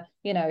her,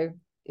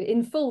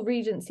 in full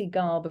Regency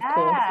garb, of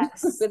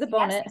course, with a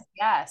bonnet.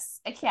 Yes.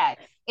 Okay.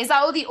 Is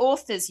that all the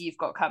authors you've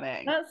got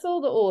coming? That's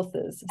all the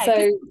authors.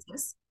 Okay,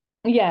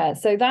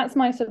 so that's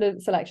my sort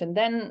of selection.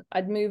 Then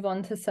I'd move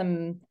on to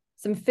some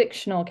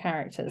fictional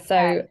characters.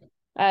 Okay.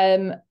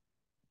 So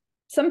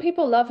some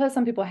people love her,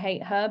 some people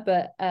hate her,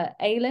 but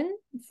Aelin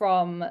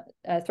from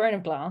Throne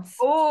of Glass.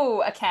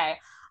 Oh, okay.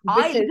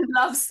 I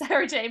love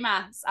Sarah J.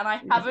 Maas, and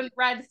I haven't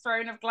read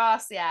Throne of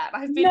Glass yet.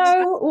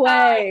 No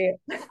way.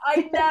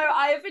 I know.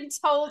 I have been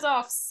told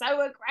off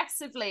so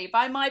aggressively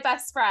by my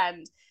best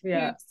friend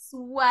who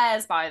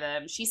swears by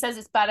them. She says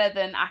it's better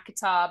than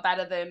ACOTAR,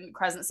 better than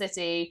Crescent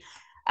City.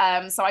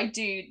 So I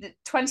do.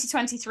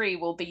 2023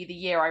 will be the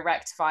year I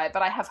rectify it,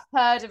 but I have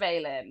heard of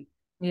Aelin.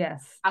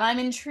 Yes. And I'm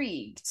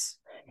intrigued.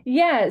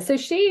 Yeah, so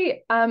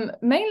she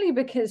mainly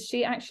because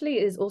she actually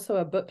is also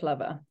a book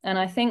lover, and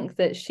I think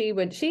that she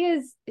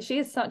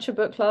is such a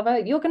book lover.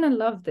 You're going to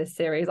love this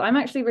series. I'm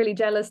actually really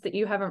jealous that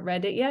you haven't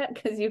read it yet,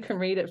 because you can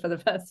read it for the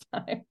first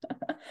time.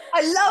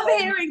 I love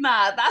hearing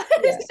that.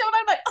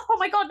 I'm like, oh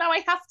my god, now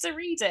I have to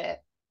read it.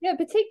 Yeah,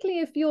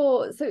 particularly if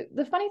you're. So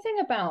the funny thing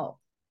about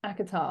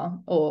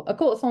ACOTAR, or A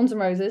Court of Thorns and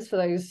Roses, for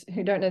those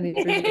who don't know the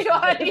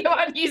you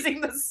aren't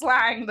using the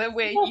slang that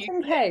we're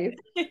using.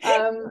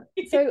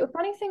 So a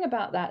funny thing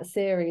about that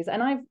series,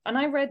 and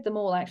I read them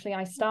all, actually.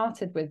 I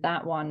started with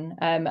that one,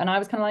 and I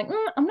was kind of like,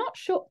 I'm not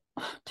sure,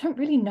 I don't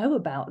really know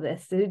about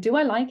this. Do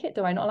I like it?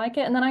 Do I not like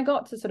it? And then I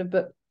got to sort of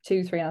book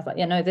 2, 3, and I was like,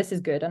 yeah, no, this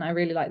is good, and I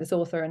really like this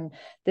author, and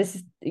this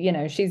is,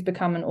 she's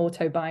become an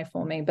auto buy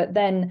for me. But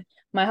then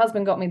my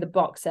husband got me the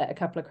box set a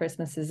couple of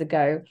Christmases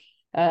ago,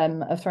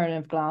 of Throne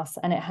of Glass,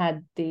 and it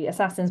had the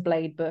Assassin's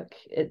Blade book,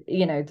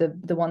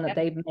 the one that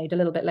they made a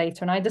little bit later,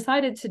 and I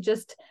decided to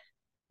just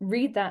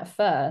read that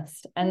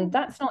first, and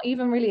that's not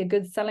even really a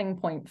good selling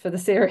point for the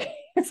series.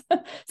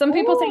 Some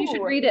people say you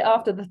should read it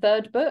after the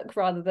third book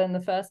rather than the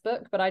first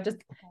book, but I just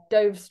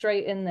dove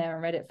straight in there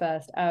and read it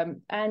first,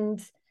 and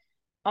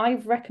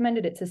I've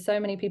recommended it to so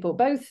many people,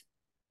 both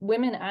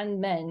women and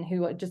men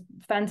who are just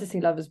fantasy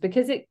lovers,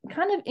 because it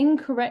kind of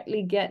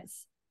incorrectly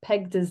gets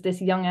pegged as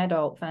this young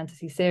adult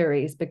fantasy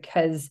series,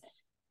 because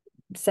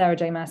Sarah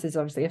J. Maas is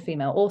obviously a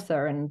female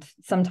author, and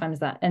sometimes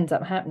that ends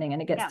up happening,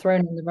 and it gets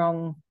thrown in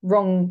the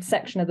wrong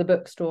section of the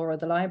bookstore or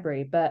the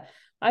library. But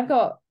I've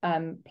got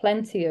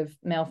plenty of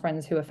male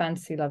friends who are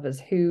fantasy lovers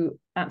who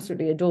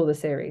absolutely adore the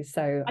series.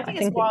 So I think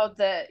it's wild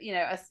that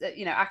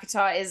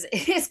ACOTAR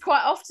is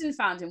quite often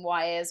found in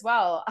YA as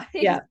well. I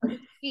think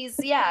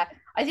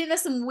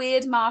there's some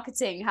weird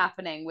marketing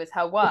happening with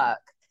her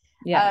work.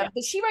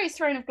 But she wrote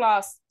Throne of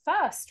Glass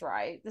first,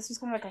 right? This was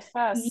kind of like a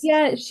first.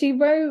 Yeah, she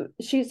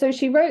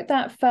wrote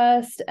that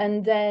first,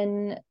 and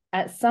then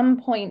at some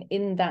point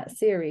in that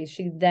series,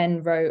 she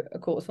then wrote A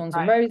Court of Thorns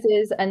and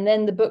Roses, and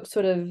then the book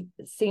sort of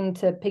seemed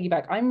to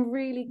piggyback. I'm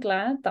really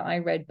glad that I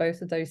read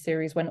both of those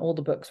series when all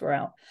the books were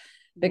out,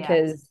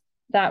 because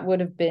that would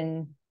have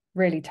been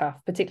really tough,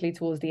 particularly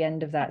towards the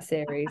end of that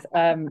series.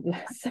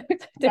 So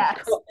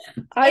difficult.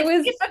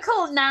 It's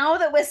difficult now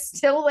that we're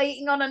still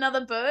waiting on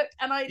another book,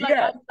 and I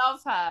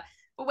love her.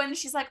 But when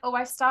she's like, "Oh,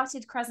 I've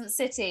started Crescent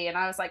City," and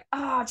I was like,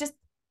 "Oh, just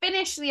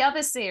finish the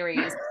other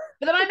series."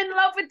 But then I'm in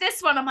love with this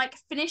one. I'm like,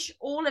 finish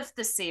all of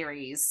the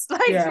series.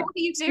 Like, what are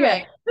you doing?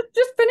 Yeah.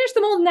 Just finish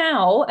them all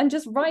now and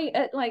just write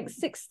at like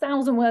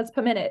 6,000 words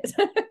per minute.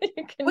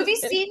 Have you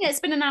seen it? It's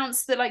been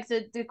announced that like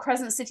the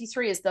Crescent City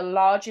 3 is the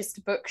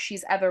largest book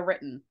she's ever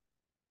written.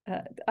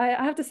 I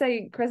have to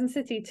say, Crescent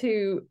City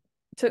 2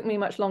 took me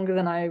much longer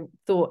than I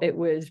thought it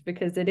would,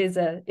 because it is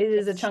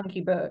a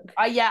chunky book.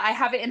 I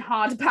have it in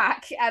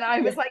hardback, and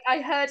I was like, I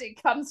heard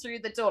it come through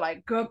the door,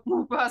 like, I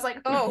was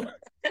like, oh.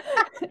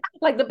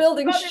 Like the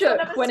building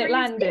shook when it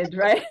landed,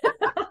 right?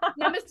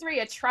 Number 3,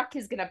 a truck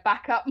is gonna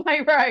back up my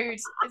road.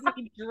 It's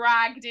being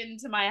dragged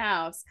into my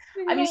house.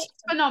 I mean, she's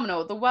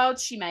phenomenal. The world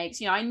she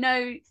makes, I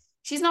know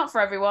she's not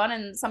for everyone,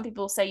 and some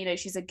people say,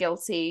 she's a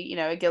guilty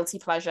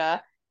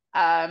pleasure.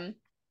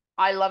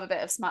 I love a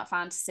bit of smart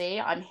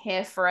fantasy. I'm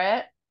here for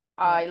it.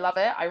 I love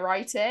it. I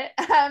write it.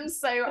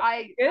 So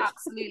I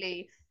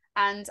absolutely,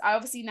 and I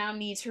obviously now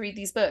need to read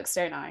these books,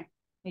 don't I?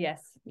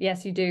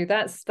 Yes, you do.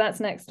 That's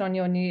next on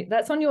your New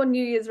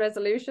Year's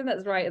resolution.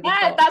 That's right at the top.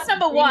 Yeah, that's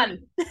number 1.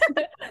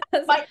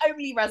 That's my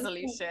only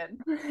resolution.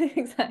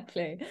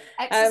 Exactly.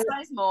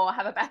 Exercise more,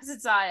 have a better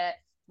diet,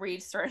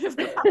 read Throne of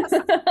Glass.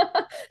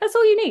 That's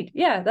all you need.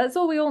 Yeah, that's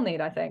all we all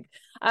need, I think.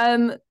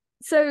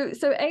 So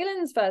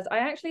Aelin's first, I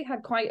actually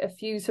had quite a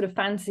few sort of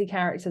fantasy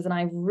characters, and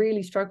I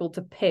really struggled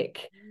to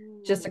pick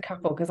just a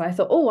couple, because I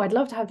thought, oh, I'd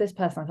love to have this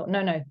person. I thought,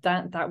 no,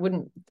 that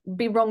wouldn't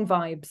be wrong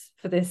vibes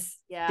for this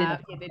dinner.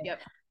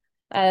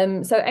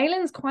 So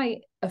Aelin's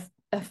quite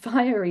a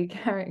fiery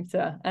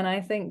character, and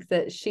I think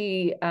that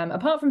she,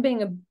 apart from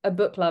being a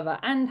book lover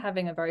and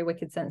having a very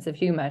wicked sense of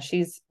humor,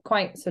 she's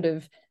quite sort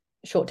of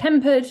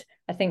short-tempered.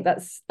 I think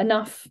that's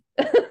enough.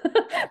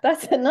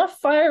 That's enough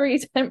fiery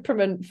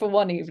temperament for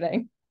one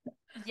evening.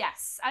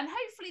 Yes, and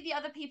hopefully the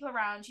other people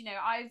around,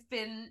 I've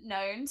been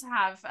known to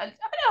have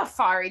a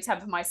fiery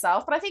temper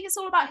myself, but I think it's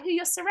all about who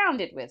you're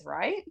surrounded with,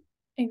 right?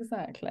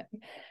 Exactly.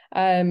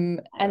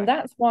 And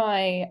that's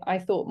why I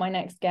thought my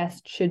next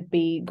guest should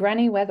be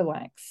Granny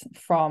Weatherwax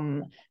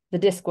from the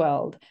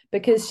Discworld,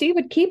 because she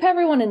would keep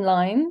everyone in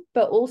line,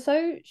 but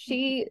also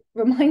she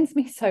reminds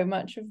me so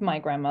much of my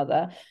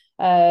grandmother.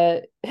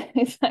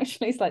 It's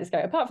actually slightly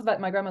scary. Apart from that,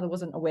 my grandmother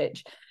wasn't a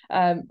witch,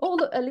 or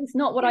at least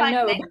not what I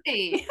know.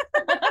 Maybe.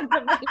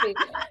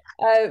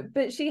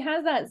 But she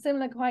has that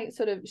similar, quite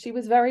sort of. She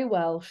was very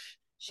Welsh.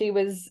 She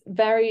was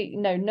very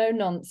no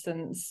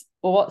nonsense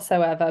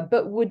whatsoever,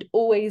 but would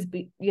always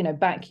be,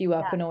 back you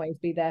up and always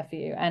be there for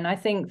you. And I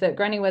think that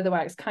Granny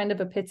Weatherwax kind of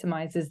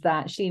epitomizes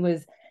that.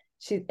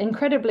 She's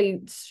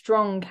incredibly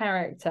strong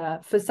character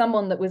for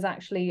someone that was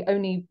actually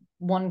only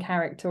one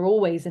character,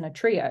 always in a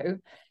trio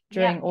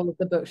during all of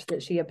the books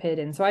that she appeared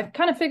in. So I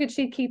kind of figured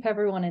she'd keep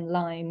everyone in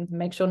line,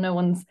 make sure no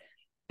one's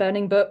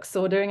burning books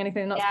or doing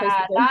anything they're not supposed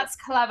to do.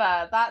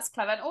 That's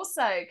clever. And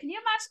also, can you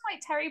imagine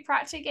like Terry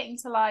Pratchett getting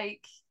to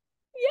like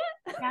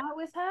out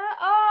with her?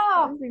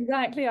 Oh,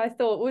 exactly. I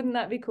thought, wouldn't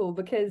that be cool?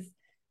 Because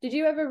did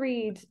you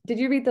read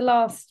the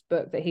last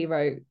book that he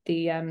wrote,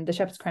 the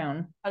Shepherd's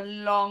Crown? A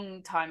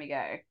long time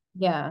ago.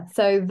 Yeah.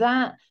 So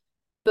that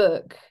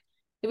book,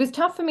 it was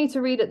tough for me to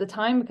read at the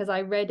time, because I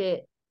read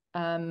it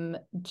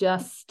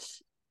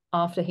just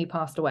after he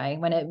passed away.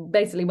 When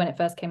it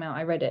first came out,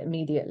 I read it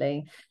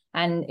immediately,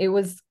 and it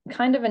was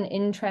kind of an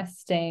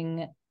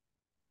interesting,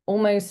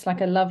 almost like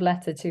a love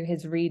letter to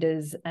his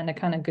readers and a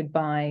kind of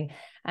goodbye,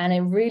 and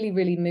it really,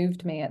 really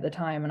moved me at the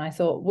time. And I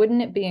thought,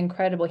 wouldn't it be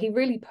incredible? He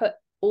really put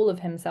all of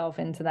himself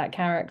into that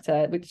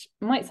character, which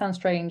might sound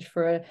strange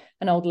for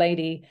an old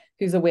lady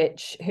who's a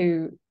witch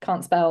who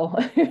can't spell.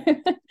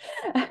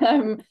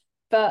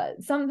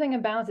 But something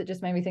about it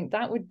just made me think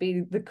that would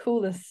be the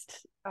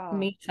coolest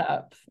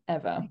meetup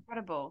ever.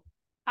 Incredible.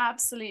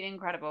 Absolutely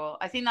incredible.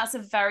 I think that's a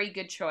very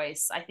good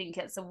choice. I think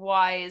it's a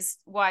wise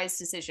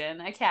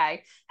decision.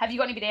 Okay. Have you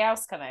got anybody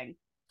else coming?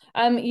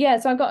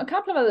 So I've got a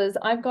couple of others.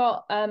 I've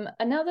got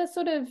another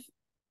sort of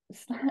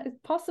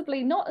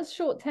possibly not as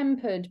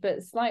short-tempered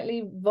but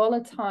slightly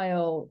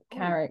volatile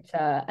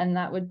character, and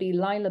that would be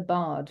Lila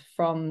Bard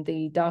from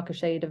the Darker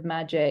Shade of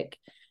Magic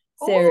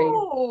series.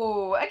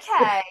 Oh,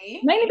 okay.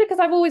 Mainly because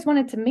I've always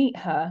wanted to meet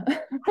her.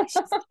 She's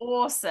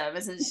awesome,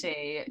 isn't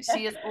she?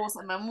 She is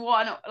awesome.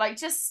 And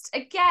just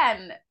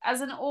again,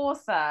 as an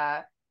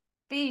author,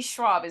 B.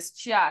 Schwab is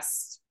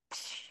just,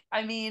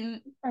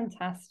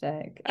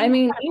 fantastic.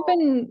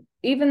 Incredible.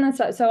 Even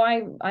that's so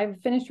I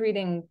finished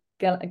reading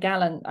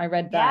Gallant. I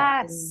read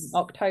that in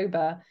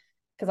October,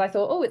 because I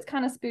thought, it's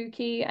kind of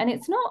spooky, and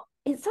it's not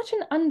it's such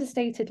an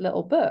understated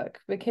little book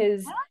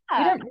because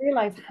you don't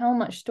realize how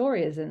much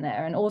story is in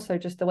there, and also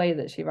just the way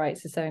that she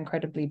writes is so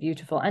incredibly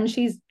beautiful. And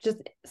she's just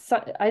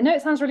I know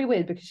it sounds really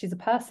weird because she's a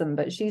person,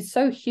 but she's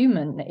so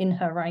human in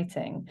her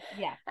writing.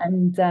 Yeah.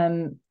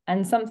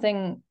 And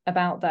something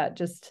about that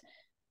just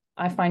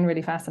I find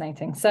really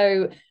fascinating.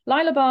 So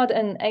Lila Bard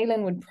and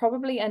Ailyn would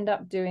probably end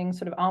up doing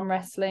sort of arm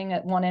wrestling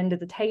at one end of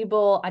the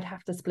table. I'd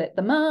have to split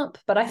them up,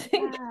 but I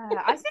think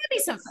I think there'd be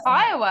some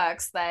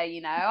fireworks there,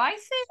 you know. I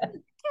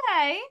think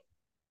okay.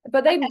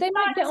 But they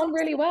might get on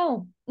really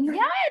well. Yeah,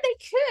 they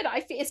could.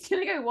 I think it's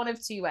gonna go one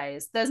of two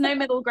ways. There's no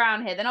middle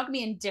ground here. They're not gonna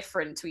be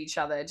indifferent to each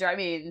other. Do you know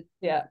what I mean?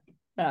 Yeah.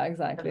 Yeah,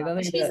 exactly.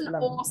 She's an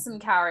awesome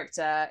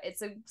character.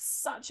 It's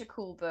such a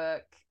cool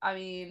book. I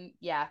mean,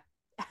 yeah,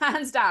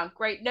 hands down,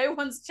 great. No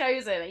one's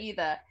chosen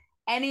either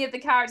any of the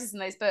characters in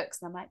those books,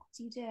 and I'm like, what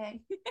are you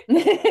doing?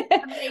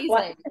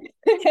 Amazing.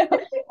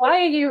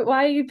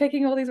 Why are you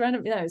picking all these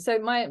random? No, so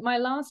my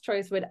last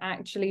choice would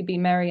actually be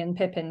Merry and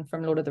Pippin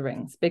from Lord of the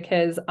Rings,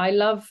 because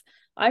I've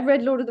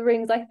read Lord of the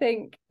Rings. I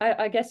think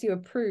I guess you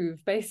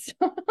approve based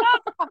on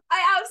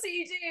I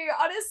absolutely do,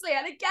 honestly.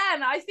 And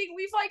again, I think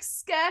we've like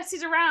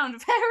skirted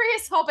around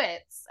various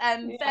hobbits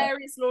and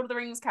various Lord of the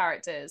Rings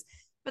characters,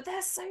 but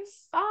they're so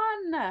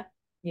fun.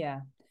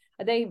 Yeah.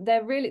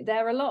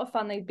 They're a lot of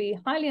fun. They'd be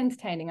highly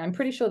entertaining. I'm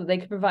pretty sure that they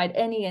could provide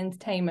any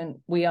entertainment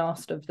we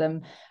asked of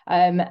them.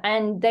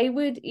 And they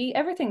would eat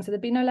everything, so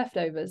there'd be no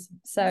leftovers.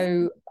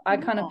 So I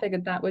kind of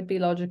figured that would be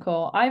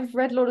logical. I've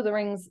read Lord of the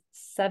Rings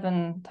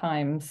 7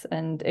 times,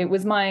 and it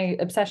was my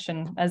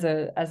obsession as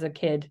a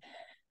kid.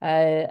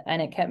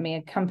 And it kept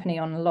me company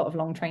on a lot of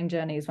long train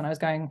journeys when I was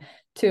going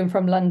to and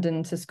from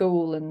London to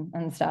school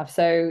and stuff.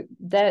 So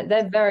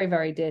they're very,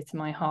 very dear to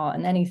my heart.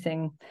 And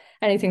anything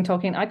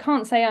Tolkien. I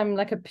can't say I'm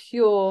like a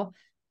pure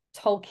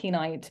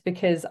Tolkienite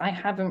because I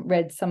haven't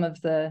read some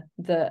of the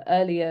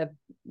earlier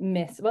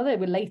myths. Well, they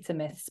were later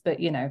myths,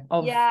 but you know,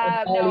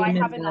 I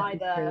haven't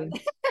either.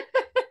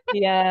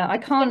 Yeah, I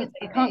can't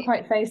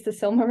quite face the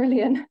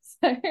Silmarillion.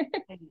 So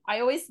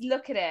I always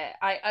look at it.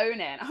 I own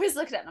it. I always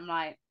look at it and I'm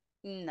like,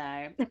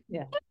 no.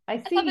 Yeah,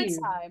 I see you.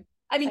 Time.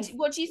 I mean,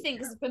 what do you think?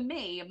 Because for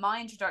me, my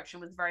introduction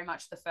was very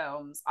much the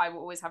films. I will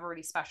always have a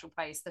really special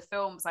place. The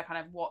films I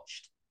kind of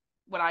watched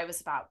when I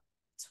was about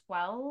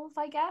 12,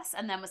 I guess,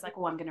 and then was like,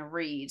 oh, I'm going to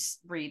read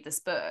this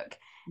book.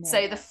 Yeah.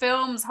 So the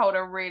films hold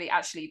a really,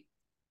 actually,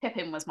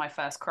 Pippin was my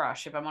first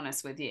crush, if I'm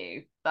honest with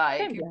you.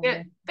 Like,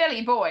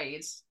 Billy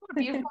Boyd, what a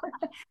beautiful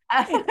 10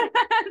 out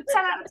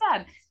of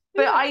 10.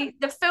 But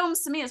the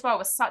films to me as well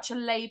was such a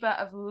labor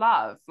of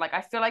love. Like, I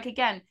feel like,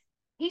 again,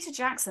 Peter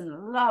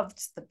Jackson loved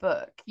the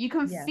book. You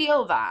can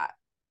feel that.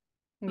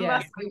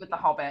 Less with The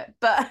Hobbit,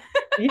 but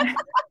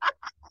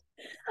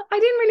I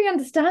didn't really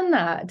understand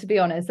that, to be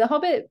honest. The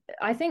Hobbit,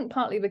 I think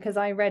partly because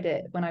I read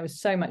it when I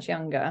was so much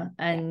younger,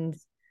 and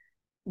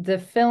the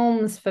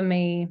films for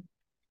me,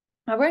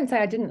 I won't say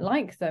I didn't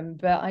like them,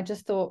 but I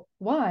just thought,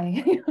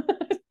 why?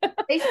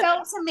 They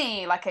felt to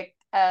me like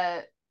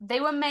they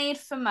were made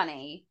for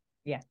money.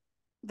 Yeah.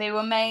 They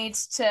were made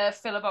to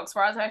fill a box.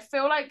 Whereas I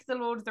feel like the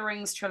Lord of the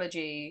Rings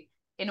trilogy,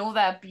 in all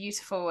their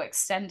beautiful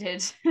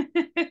extended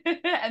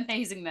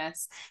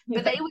amazingness,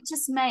 but they were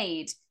just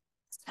made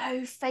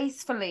so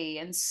faithfully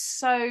and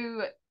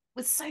so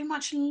with so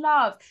much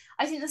love.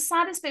 I think the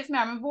saddest bit for me,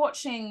 I remember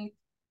watching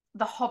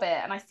The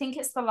Hobbit, and I think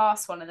it's the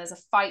last one, and there's a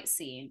fight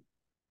scene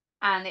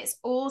and it's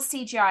all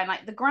CGI, and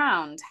like the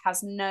ground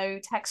has no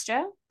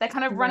texture. They're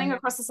kind of running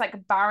across this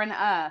like barren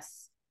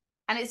earth,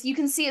 and you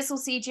can see it's all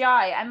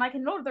CGI. And like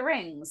in Lord of the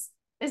Rings,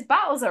 these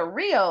battles are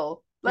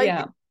real.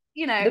 Like,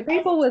 you know, the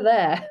people were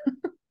there.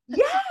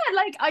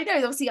 Like I know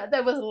obviously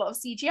there was a lot of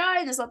CGI,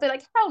 and there's a lot,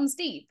 like Helm's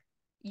Deep.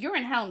 You're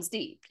in Helm's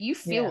Deep. You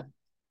feel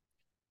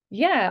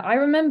I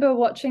remember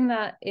watching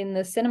that in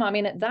the cinema. I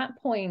mean, at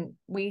that point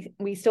we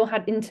still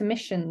had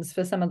intermissions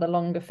for some of the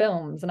longer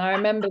films, and I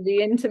remember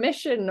the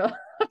intermission. I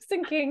was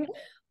thinking,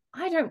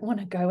 I don't want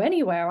to go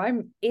anywhere.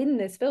 I'm in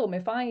this film.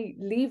 If I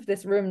leave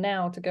this room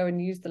now to go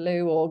and use the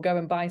loo or go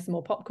and buy some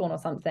more popcorn or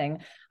something,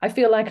 I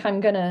feel like I'm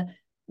gonna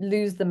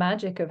lose the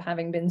magic of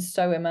having been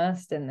so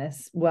immersed in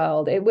this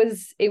world. It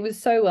was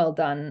so well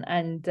done.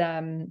 And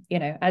you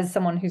know, as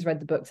someone who's read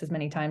the books as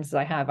many times as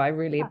I have, I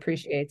really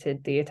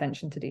appreciated the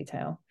attention to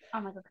detail. Oh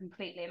my God,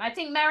 completely. And I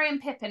think Merry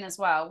and Pippin as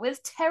well,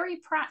 with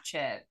Terry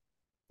Pratchett.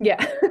 Yeah.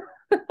 I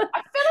feel like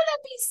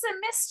there'd be some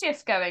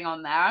mischief going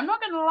on there. I'm not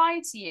going to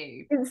lie to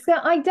you.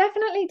 I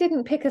definitely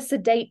didn't pick a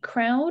sedate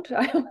crowd.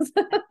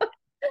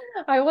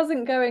 I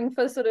wasn't going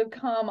for sort of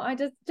calm. I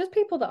just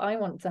people that I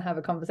want to have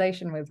a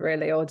conversation with,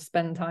 really, or to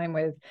spend time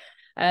with.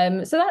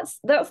 So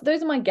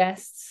those are my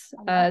guests.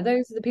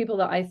 Those are the people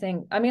that I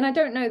think. I mean, I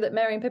don't know that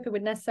Merry and Pippin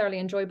would necessarily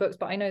enjoy books,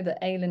 but I know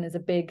that Ailyn is a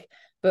big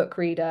book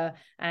reader,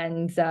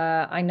 and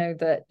I know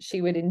that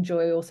she would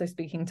enjoy also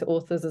speaking to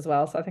authors as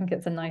well. So I think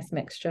it's a nice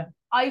mixture.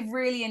 I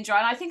really enjoy,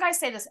 and I think I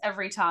say this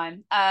every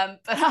time,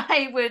 but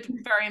I would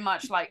very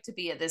much like to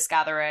be at this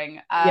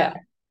gathering.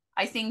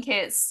 I think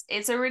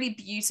it's a really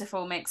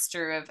beautiful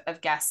mixture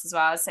of guests as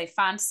well. I'd say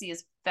fantasy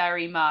is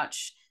very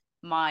much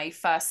my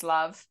first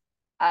love.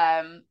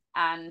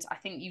 And I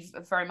think you've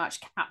very much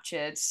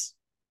captured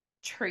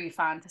true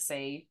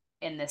fantasy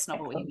in this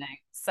novel evening.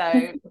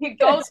 So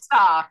gold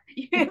star,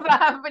 you've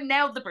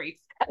nailed the brief.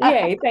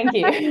 Yay, thank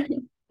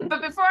you.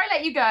 But before I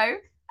let you go,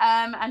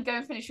 and go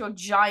and finish your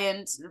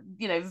giant,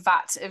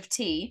 vat of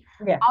tea,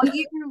 are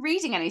you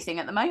reading anything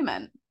at the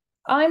moment?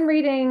 I'm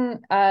reading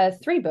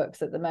 3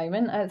 books at the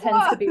moment. It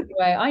tends to be the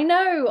way. I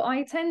know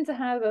I tend to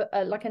have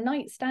a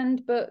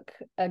nightstand book,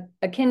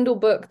 a Kindle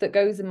book that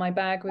goes in my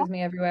bag with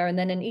me everywhere, and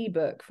then an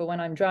ebook for when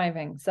I'm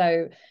driving.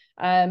 So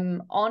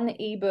on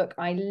ebook,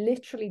 I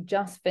literally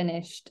just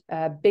finished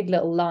Big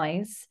Little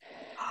Lies,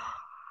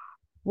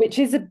 which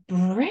is a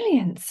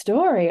brilliant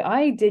story.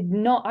 I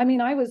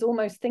was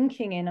almost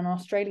thinking in an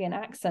Australian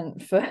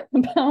accent for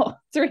about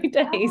 3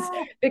 days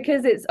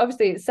because it's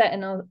set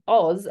in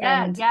Oz,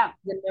 and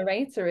the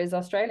narrator is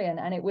Australian,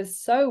 and it was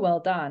so well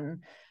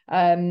done.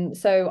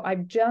 So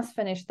I've just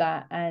finished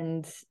that,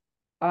 and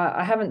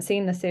I haven't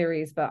seen the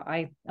series, but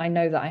I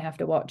know that I have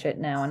to watch it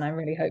now, and I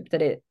really hope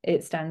that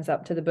it stands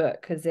up to the book,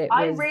 because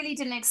I really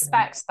didn't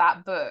expect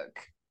that book.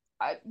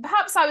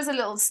 Perhaps I was a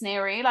little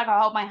sneery, like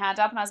I hold my hand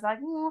up and I was like,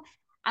 oh.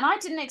 And I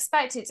didn't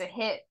expect it to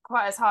hit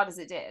quite as hard as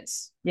it did.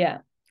 Yeah.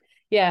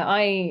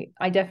 I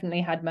definitely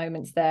had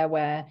moments there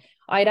where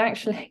I'd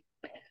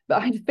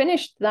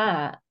finished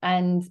that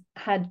and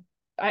had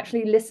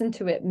actually listened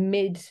to it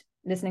mid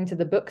listening to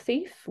The Book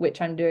Thief,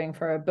 which I'm doing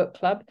for a book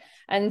club.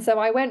 And so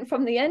I went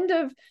from the end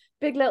of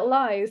Big Little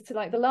Lies to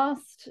like the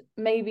last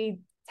maybe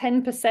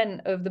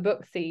 10% of The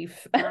Book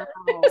Thief. Wow.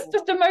 I was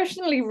just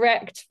emotionally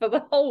wrecked for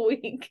the whole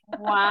week.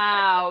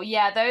 Wow.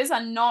 Yeah, those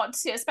are not,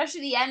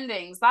 especially the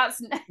endings.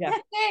 That's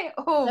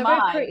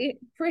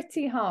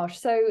pretty harsh.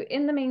 So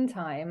in the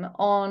meantime,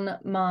 on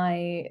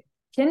my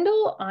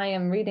Kindle, I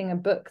am reading a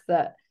book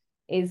that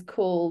is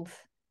called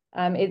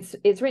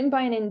it's written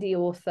by an indie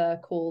author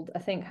called, I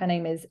think her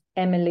name is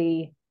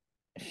Emily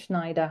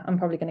Schneider. I'm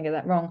probably going to get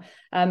that wrong.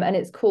 And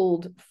it's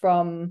called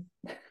From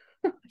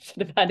I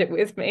should have had it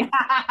with me.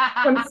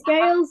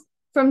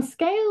 From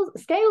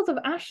Scales of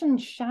Ash and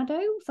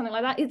Shadow, something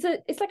like that.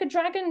 It's like a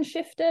dragon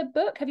shifter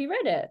book. Have you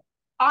read it?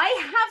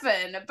 I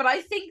haven't, but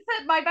I think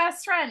that my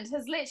best friend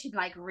has literally been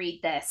like,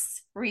 read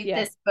this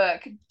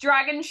book.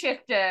 Dragon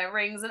Shifter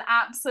rings an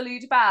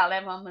absolute bell.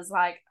 Everyone was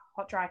like,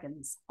 hot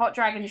dragon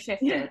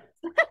shifted. Yeah.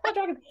 Hot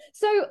dragon.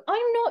 So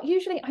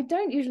I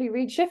don't usually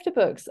read shifter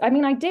books. I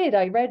mean, I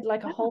read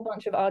like a whole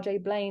bunch of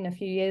RJ Blaine a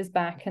few years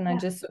back, and I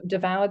just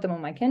devoured them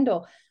on my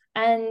Kindle.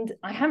 And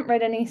I haven't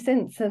read any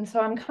since. And so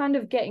I'm kind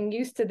of getting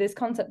used to this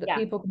concept that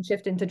people can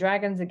shift into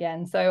dragons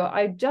again. So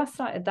I just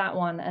started that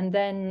one. And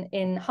then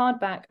in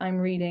hardback, I'm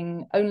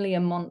reading Only a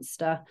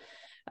Monster,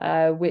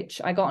 which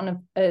I got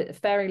on a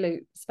Fairy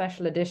Loot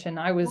special edition.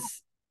 I was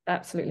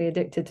absolutely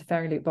addicted to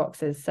Fairy Loot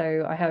boxes.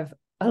 So I have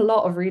a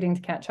lot of reading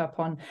to catch up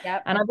on.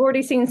 Yep. And I've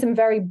already seen some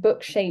very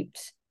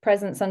book-shaped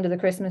presents under the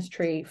Christmas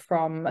tree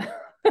from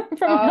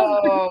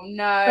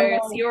no,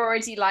 so you're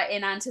already like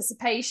in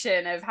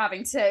anticipation of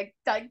having to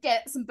like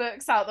get some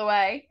books out the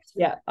way.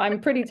 Yeah, I'm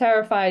pretty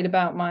terrified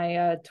about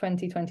my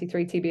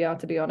 2023 TBR,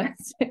 to be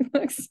honest. It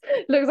looks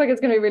like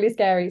it's going to be really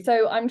scary.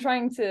 So I'm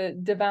trying to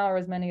devour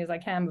as many as I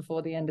can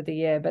before the end of the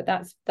year, but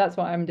that's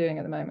what I'm doing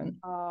at the moment.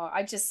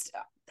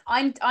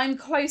 I'm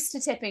close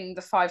to tipping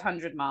the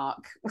 500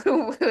 mark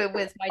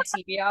with my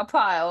TBR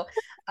pile.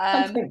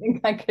 I don't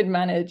think I could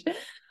manage.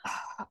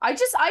 I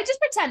just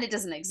pretend it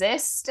doesn't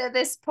exist at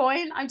this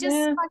point.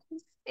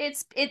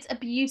 It's a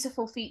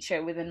beautiful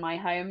feature within my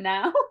home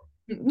now.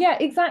 Yeah,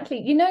 exactly.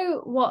 You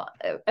know what?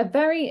 A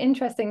very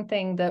interesting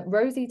thing that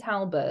Rosie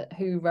Talbot,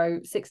 who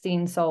wrote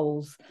 16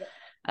 Souls,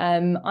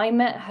 I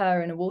met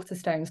her in a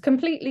Waterstones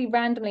completely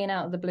randomly and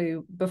out of the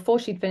blue before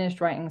she'd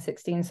finished writing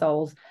 16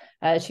 Souls.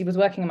 She was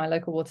working in my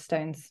local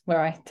Waterstones,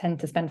 where I tend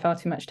to spend far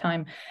too much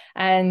time.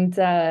 And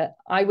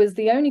I was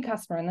the only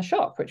customer in the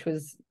shop, which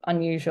was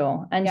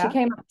unusual. And she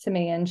came up to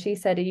me and she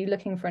said, "Are you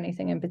looking for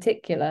anything in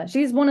particular?"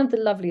 She's one of the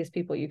loveliest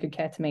people you could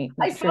care to meet.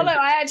 I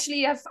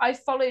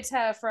followed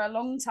her for a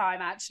long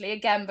time, actually.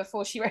 Again,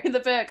 before she wrote the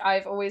book,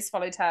 I've always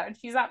followed her, and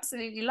she's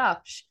absolutely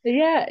lush.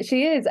 Yeah,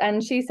 she is.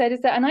 And she said, "Is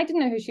that?" And I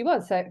didn't know who she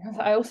was. So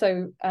I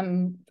also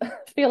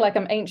feel like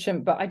I'm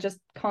ancient, but I just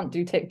can't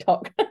do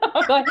TikTok.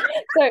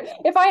 So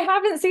if I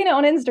haven't seen it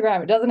on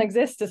Instagram, it doesn't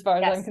exist as far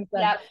as I'm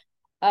concerned.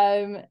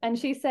 Yep. And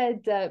she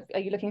said, "Are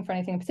you looking for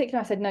anything in particular?"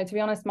 I said, "No, to be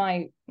honest,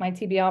 my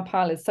TBR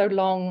pile is so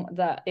long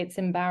that it's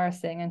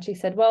embarrassing." And she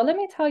said, "Well, let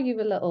me tell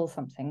you a little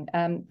something.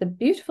 The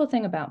beautiful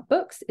thing about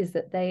books is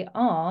that they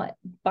are,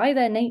 by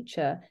their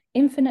nature,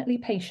 infinitely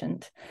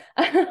patient."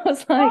 And I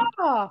was like,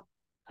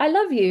 I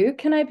love you.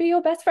 Can I be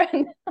your best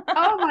friend?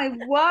 Oh my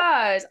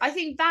word. I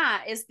think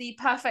that is the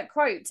perfect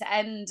quote to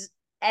end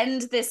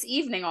this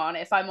evening on,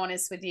 if I'm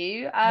honest with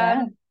you.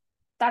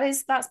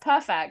 That's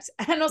perfect,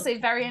 and also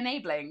very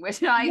enabling,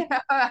 which I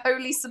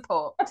wholly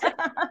support.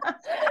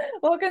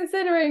 Well,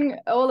 considering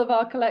all of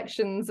our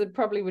collections, it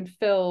probably would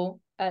fill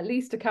at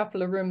least a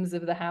couple of rooms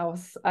of the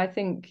house. I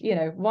think,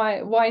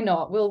 why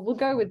not? We'll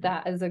go with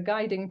that as a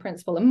guiding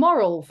principle, a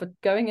moral for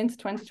going into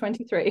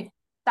 2023.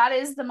 That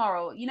is the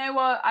moral. You know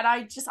what? And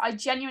I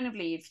genuinely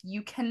believe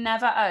you can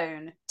never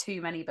own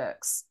too many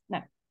books.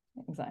 No,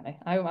 exactly.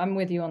 I'm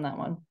with you on that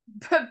one.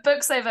 Put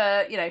books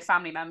over,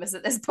 family members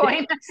at this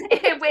point.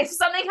 If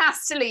something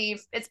has to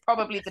leave, it's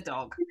probably the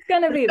dog. It's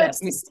gonna be that.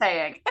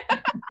 Staying.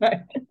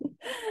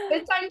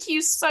 But thank you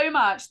so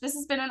much. This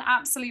has been an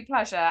absolute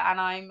pleasure,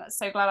 and I'm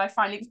so glad I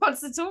finally got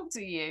to talk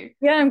to you.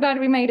 Yeah, I'm glad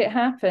we made it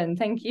happen.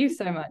 Thank you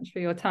so much for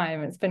your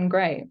time. It's been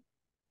great.